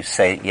at it, you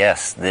say,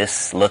 yes,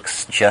 this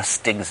looks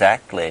just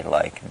exactly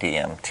like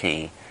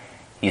DMT.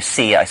 You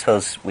see, I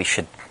suppose we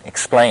should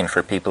explain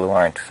for people who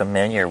aren't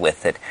familiar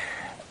with it.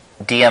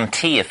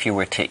 DMT, if you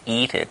were to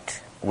eat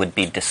it, would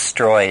be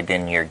destroyed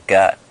in your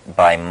gut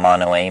by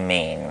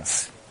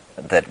monoamines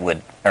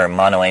or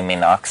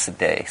monoamine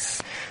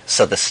oxidase.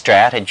 So the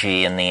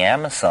strategy in the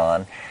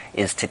Amazon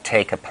is to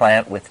take a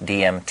plant with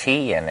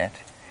DMT in it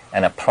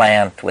and a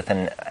plant with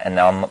an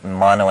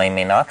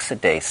monoamine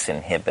oxidase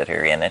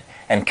inhibitor in it,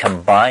 and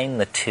combine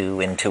the two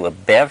into a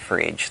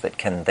beverage that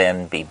can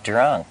then be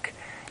drunk.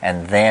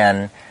 And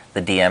then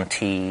the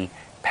DMT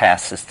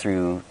passes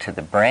through to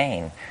the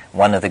brain.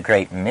 One of the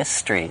great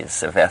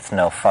mysteries of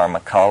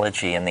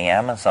ethnopharmacology in the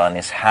Amazon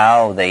is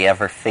how they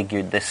ever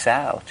figured this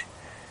out.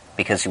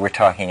 Because we're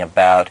talking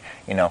about,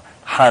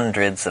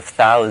 hundreds of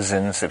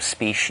thousands of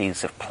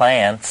species of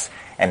plants,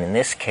 and in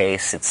this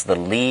case it's the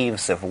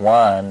leaves of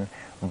one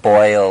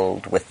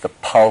boiled with the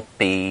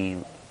pulpy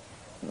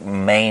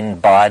main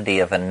body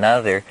of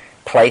another,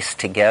 placed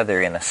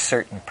together in a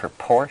certain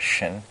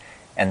proportion,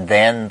 and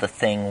then the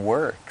thing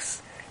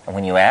works. And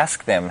when you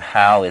ask them,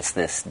 how is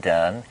this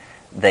done,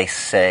 they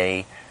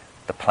say,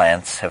 the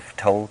plants have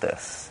told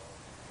us.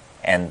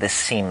 And this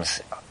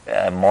seems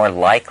a more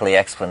likely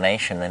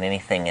explanation than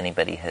anything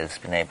anybody has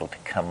been able to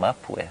come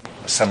up with.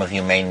 Some of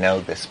you may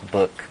know this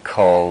book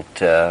called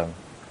The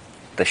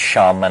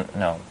Shaman...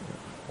 No,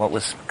 what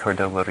was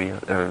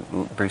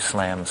Bruce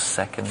Lamb's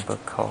second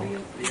book called?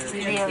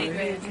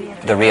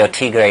 The Rio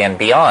Tigre and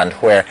Beyond,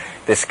 where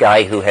this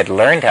guy who had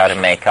learned how to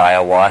make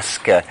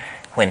ayahuasca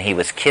when he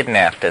was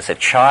kidnapped as a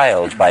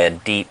child by a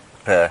deep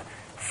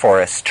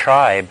forest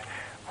tribe,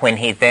 when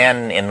he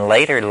then in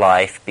later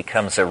life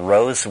becomes a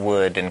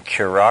rosewood and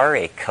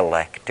curare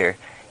collector,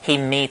 he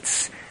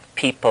meets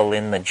people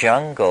in the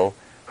jungle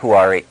who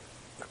are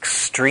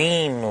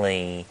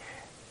extremely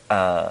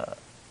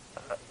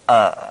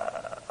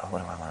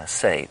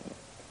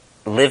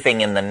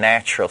living in the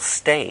natural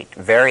state,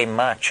 very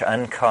much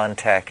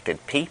uncontacted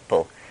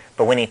people.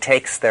 But when he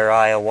takes their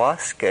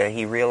ayahuasca,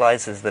 he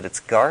realizes that it's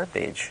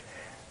garbage,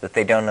 that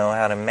they don't know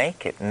how to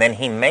make it. And then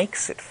he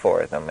makes it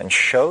for them and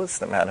shows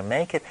them how to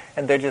make it,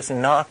 and they're just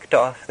knocked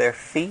off their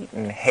feet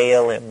and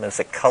hail him as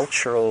a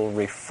cultural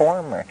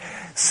reformer.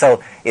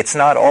 So it's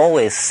not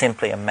always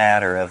simply a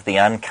matter of the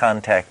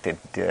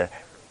uncontacted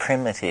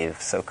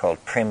primitive,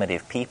 so-called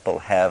primitive people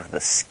have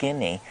the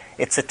skinny.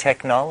 It's a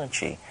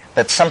technology.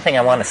 But something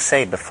I want to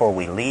say before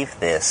we leave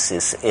this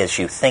is, as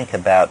you think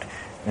about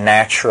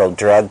natural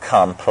drug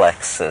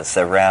complexes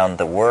around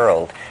the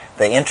world,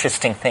 the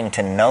interesting thing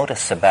to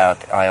notice about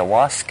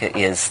ayahuasca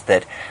is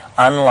that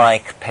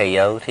unlike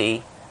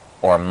peyote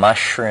or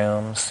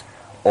mushrooms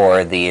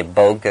or the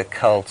iboga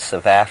cults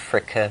of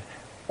Africa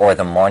or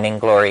the morning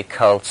glory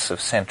cults of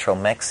central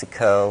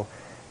Mexico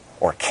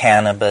or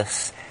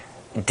cannabis,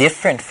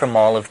 different from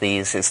all of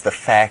these is the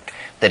fact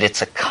that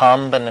it's a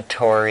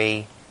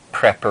combinatory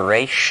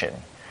preparation.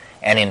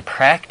 And in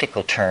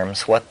practical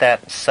terms, what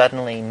that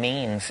suddenly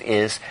means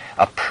is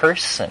a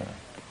person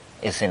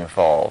is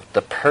involved,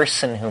 the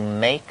person who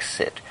makes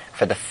it.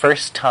 For the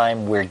first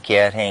time, we're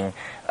getting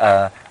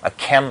a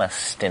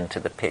chemist into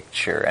the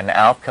picture, an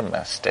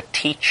alchemist, a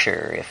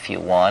teacher, if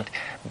you want,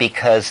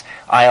 because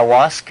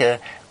ayahuasca,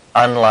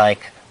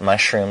 unlike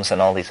mushrooms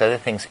and all these other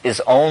things,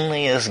 is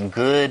only as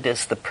good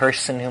as the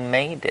person who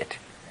made it.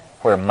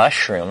 Where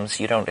mushrooms,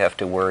 you don't have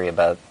to worry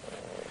about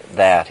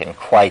that in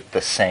quite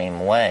the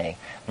same way.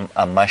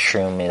 A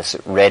mushroom is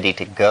ready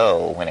to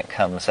go when it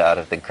comes out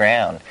of the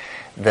ground.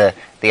 The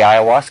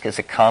ayahuasca is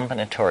a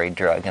combinatory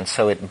drug, and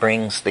so it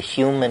brings the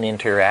human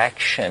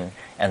interaction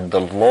and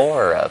the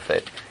lore of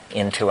it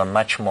into a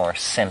much more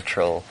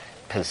central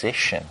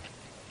position.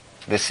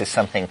 This is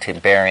something to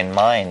bear in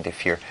mind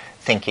if you're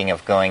thinking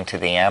of going to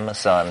the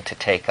Amazon to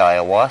take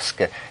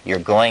ayahuasca. You're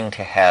going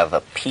to have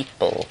a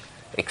people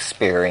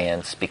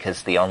experience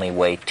because the only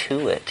way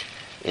to it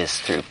is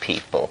through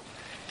people.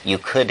 You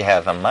could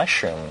have a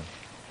mushroom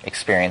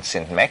experience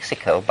in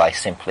Mexico by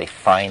simply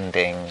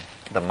finding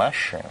the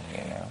mushroom,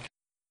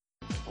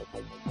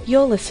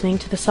 You're listening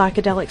to the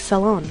Psychedelic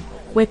Salon,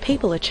 where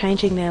people are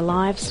changing their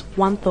lives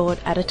one thought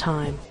at a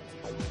time.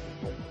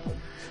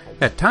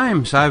 At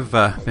times I've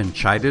been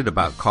chided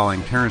about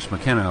calling Terence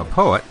McKenna a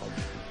poet,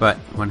 but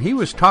when he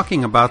was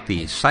talking about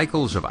the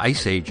cycles of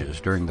ice ages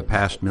during the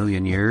past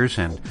million years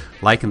and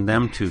likened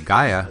them to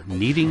Gaia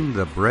kneading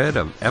the bread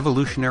of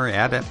evolutionary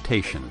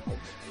adaptation,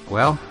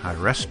 Well, I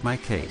rest my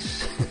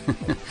case.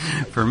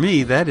 For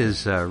me, that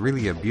is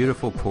really a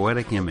beautiful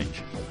poetic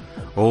image.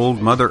 Old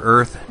Mother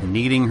Earth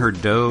kneading her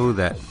dough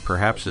that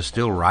perhaps is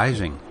still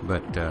rising,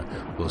 but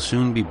will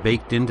soon be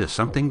baked into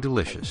something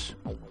delicious.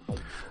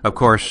 Of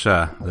course,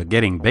 the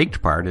getting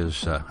baked part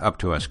is up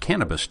to us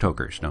cannabis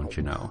tokers, don't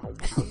you know?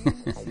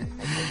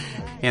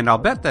 And I'll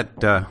bet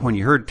that when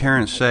you heard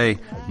Terence say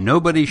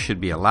nobody should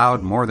be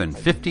allowed more than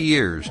 50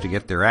 years to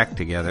get their act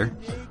together,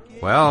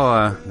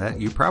 well, that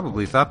you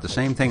probably thought the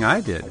same thing I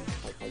did.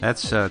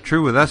 That's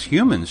true with us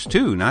humans,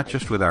 too, not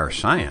just with our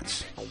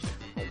science.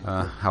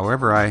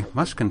 However, I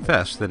must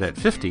confess that at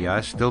 50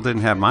 I still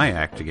didn't have my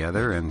act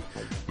together, and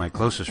my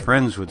closest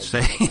friends would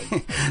say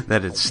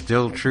that it's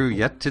still true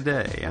yet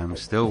today. I'm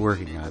still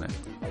working on it.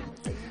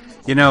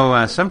 You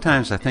know,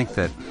 sometimes I think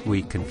that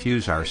we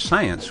confuse our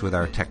science with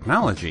our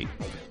technology,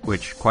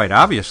 which quite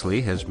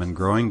obviously has been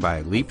growing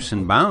by leaps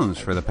and bounds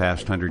for the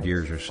past 100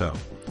 years or so.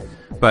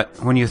 But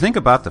when you think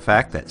about the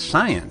fact that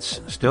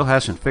science still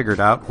hasn't figured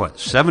out what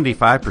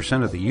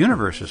 75% of the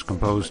universe is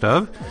composed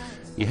of,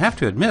 you have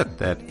to admit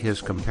that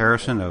his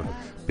comparison of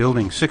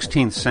building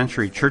 16th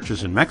century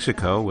churches in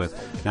Mexico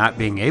with not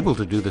being able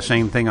to do the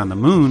same thing on the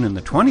moon in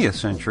the 20th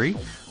century,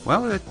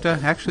 well, it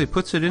actually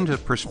puts it into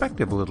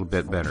perspective a little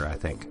bit better, I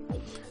think.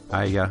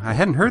 I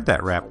hadn't heard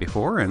that rap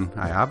before, and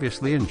I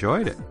obviously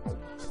enjoyed it.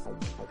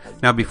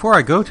 Now, before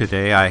I go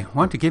today, I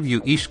want to give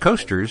you East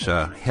Coasters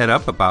a head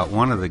up about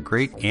one of the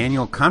great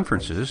annual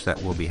conferences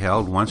that will be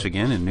held once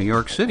again in New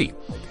York City.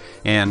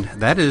 And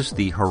that is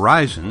the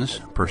Horizons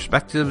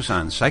Perspectives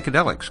on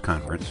Psychedelics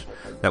conference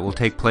that will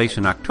take place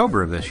in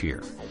October of this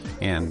year.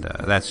 And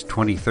that's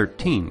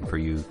 2013 for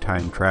you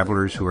time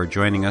travelers who are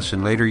joining us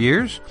in later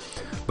years.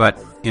 But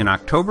in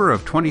October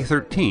of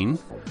 2013,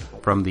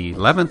 from the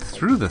 11th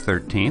through the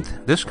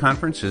 13th, this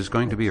conference is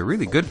going to be a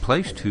really good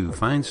place to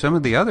find some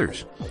of the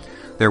others.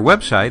 Their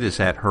website is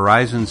at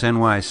Horizons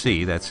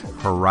NYC, that's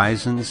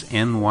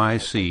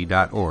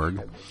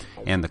horizonsnyc.org,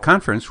 and the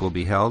conference will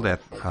be held at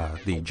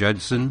the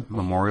Judson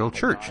Memorial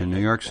Church in New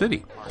York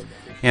City.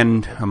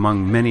 And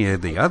among many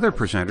of the other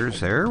presenters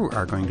there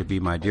are going to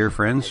be my dear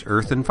friends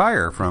Earth and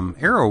Fire from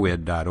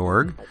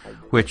arrowid.org,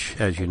 which,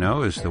 as you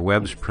know, is the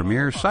web's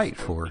premier site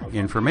for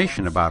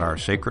information about our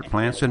sacred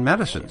plants and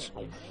medicines.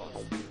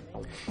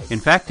 In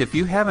fact, if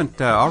you haven't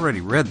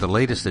already read the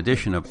latest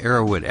edition of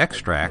Arrowwood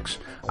Extracts,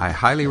 I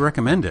highly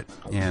recommend it.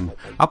 And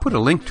I'll put a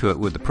link to it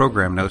with the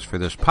program notes for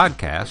this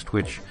podcast,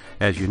 which,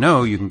 as you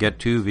know, you can get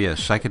to via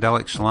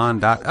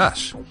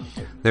psychedelicsalon.us.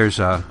 There's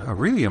a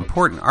really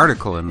important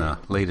article in the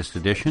latest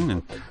edition,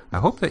 and I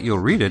hope that you'll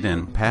read it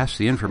and pass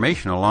the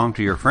information along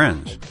to your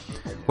friends.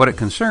 What it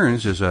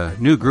concerns is a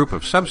new group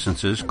of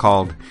substances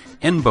called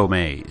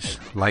enbomays,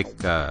 like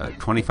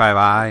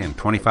 25I and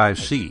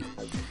 25C.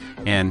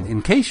 And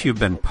in case you've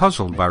been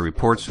puzzled by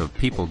reports of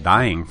people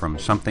dying from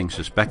something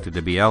suspected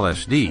to be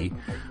LSD,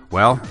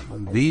 well,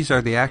 these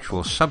are the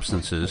actual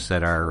substances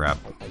that are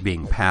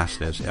being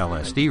passed as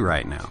LSD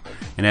right now.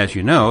 And as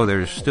you know,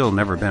 there's still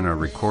never been a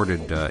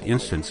recorded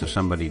instance of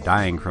somebody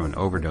dying from an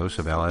overdose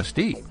of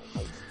LSD.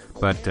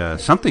 But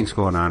something's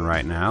going on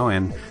right now,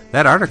 and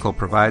that article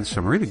provides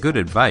some really good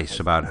advice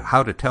about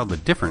how to tell the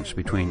difference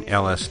between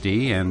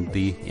LSD and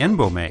the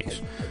enbomays.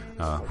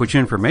 Which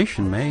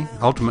information may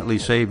ultimately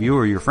save you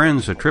or your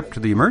friends a trip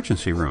to the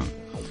emergency room.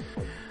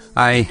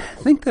 I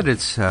think that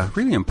it's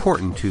really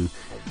important to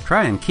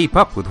try and keep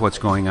up with what's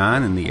going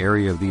on in the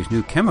area of these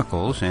new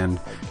chemicals, and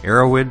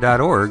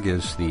arrowid.org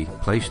is the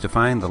place to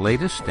find the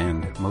latest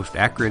and most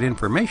accurate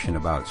information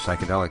about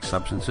psychedelic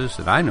substances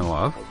that I know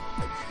of.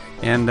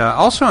 And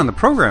also on the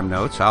program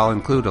notes, I'll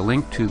include a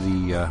link to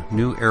the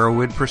new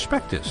Arrowwood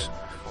Prospectus,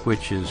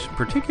 which is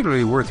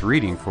particularly worth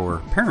reading for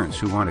parents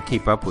who want to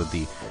keep up with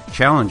the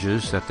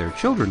challenges that their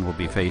children will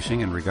be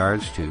facing in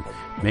regards to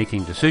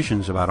making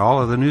decisions about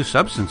all of the new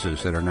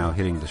substances that are now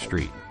hitting the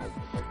street.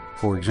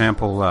 For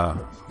example,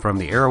 from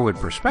the Arrowwood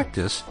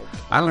Prospectus,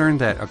 I learned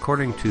that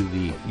according to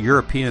the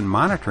European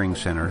Monitoring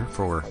Center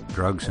for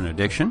Drugs and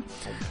Addiction,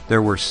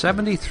 there were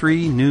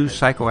 73 new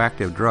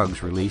psychoactive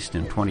drugs released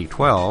in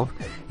 2012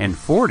 and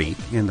 40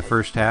 in the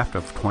first half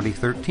of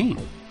 2013.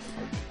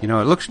 You know,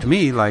 it looks to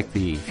me like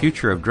the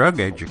future of drug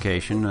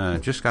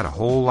education just got a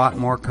whole lot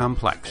more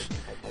complex.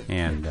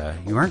 And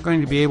you aren't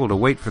going to be able to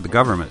wait for the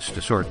governments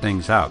to sort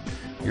things out.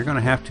 You're going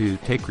to have to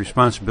take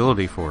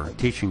responsibility for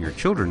teaching your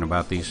children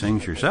about these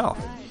things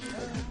yourself.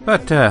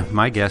 But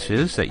my guess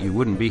is that you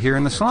wouldn't be here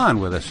in the salon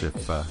with us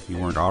if you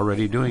weren't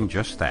already doing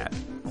just that.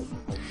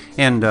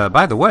 And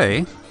by the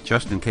way,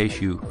 just in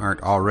case you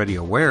aren't already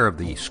aware of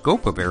the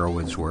scope of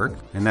Arrowwood's work,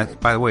 and that,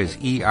 by the way, is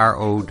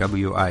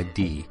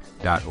EROWID.org.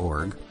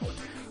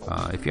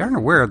 If you aren't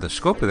aware of the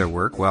scope of their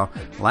work, well,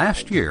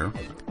 last year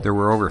there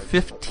were over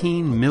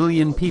 15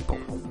 million people,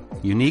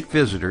 unique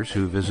visitors,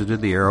 who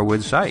visited the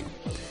Arrowwood site.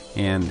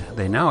 And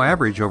they now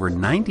average over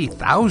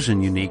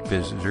 90,000 unique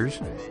visitors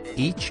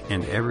each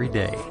and every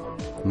day.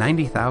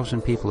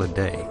 90,000 people a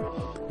day.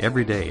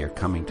 Every day are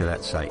coming to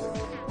that site.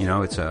 You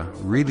know, it's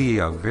really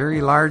a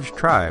very large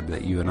tribe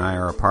that you and I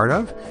are a part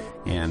of,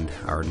 and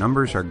our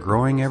numbers are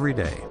growing every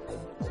day.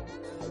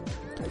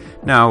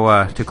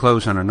 Now, to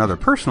close on another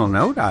personal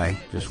note, I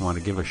just want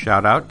to give a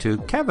shout out to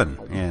Kevin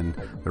and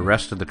the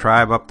rest of the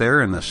tribe up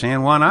there in the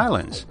San Juan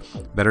Islands,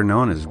 better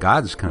known as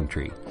God's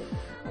Country.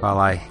 While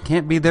I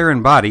can't be there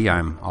in body,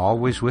 I'm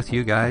always with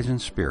you guys in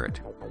spirit.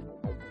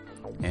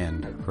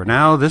 And for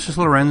now, this is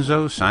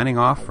Lorenzo signing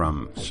off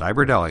from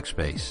Cyberdelic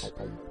Space.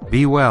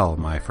 Be well,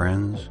 my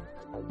friends.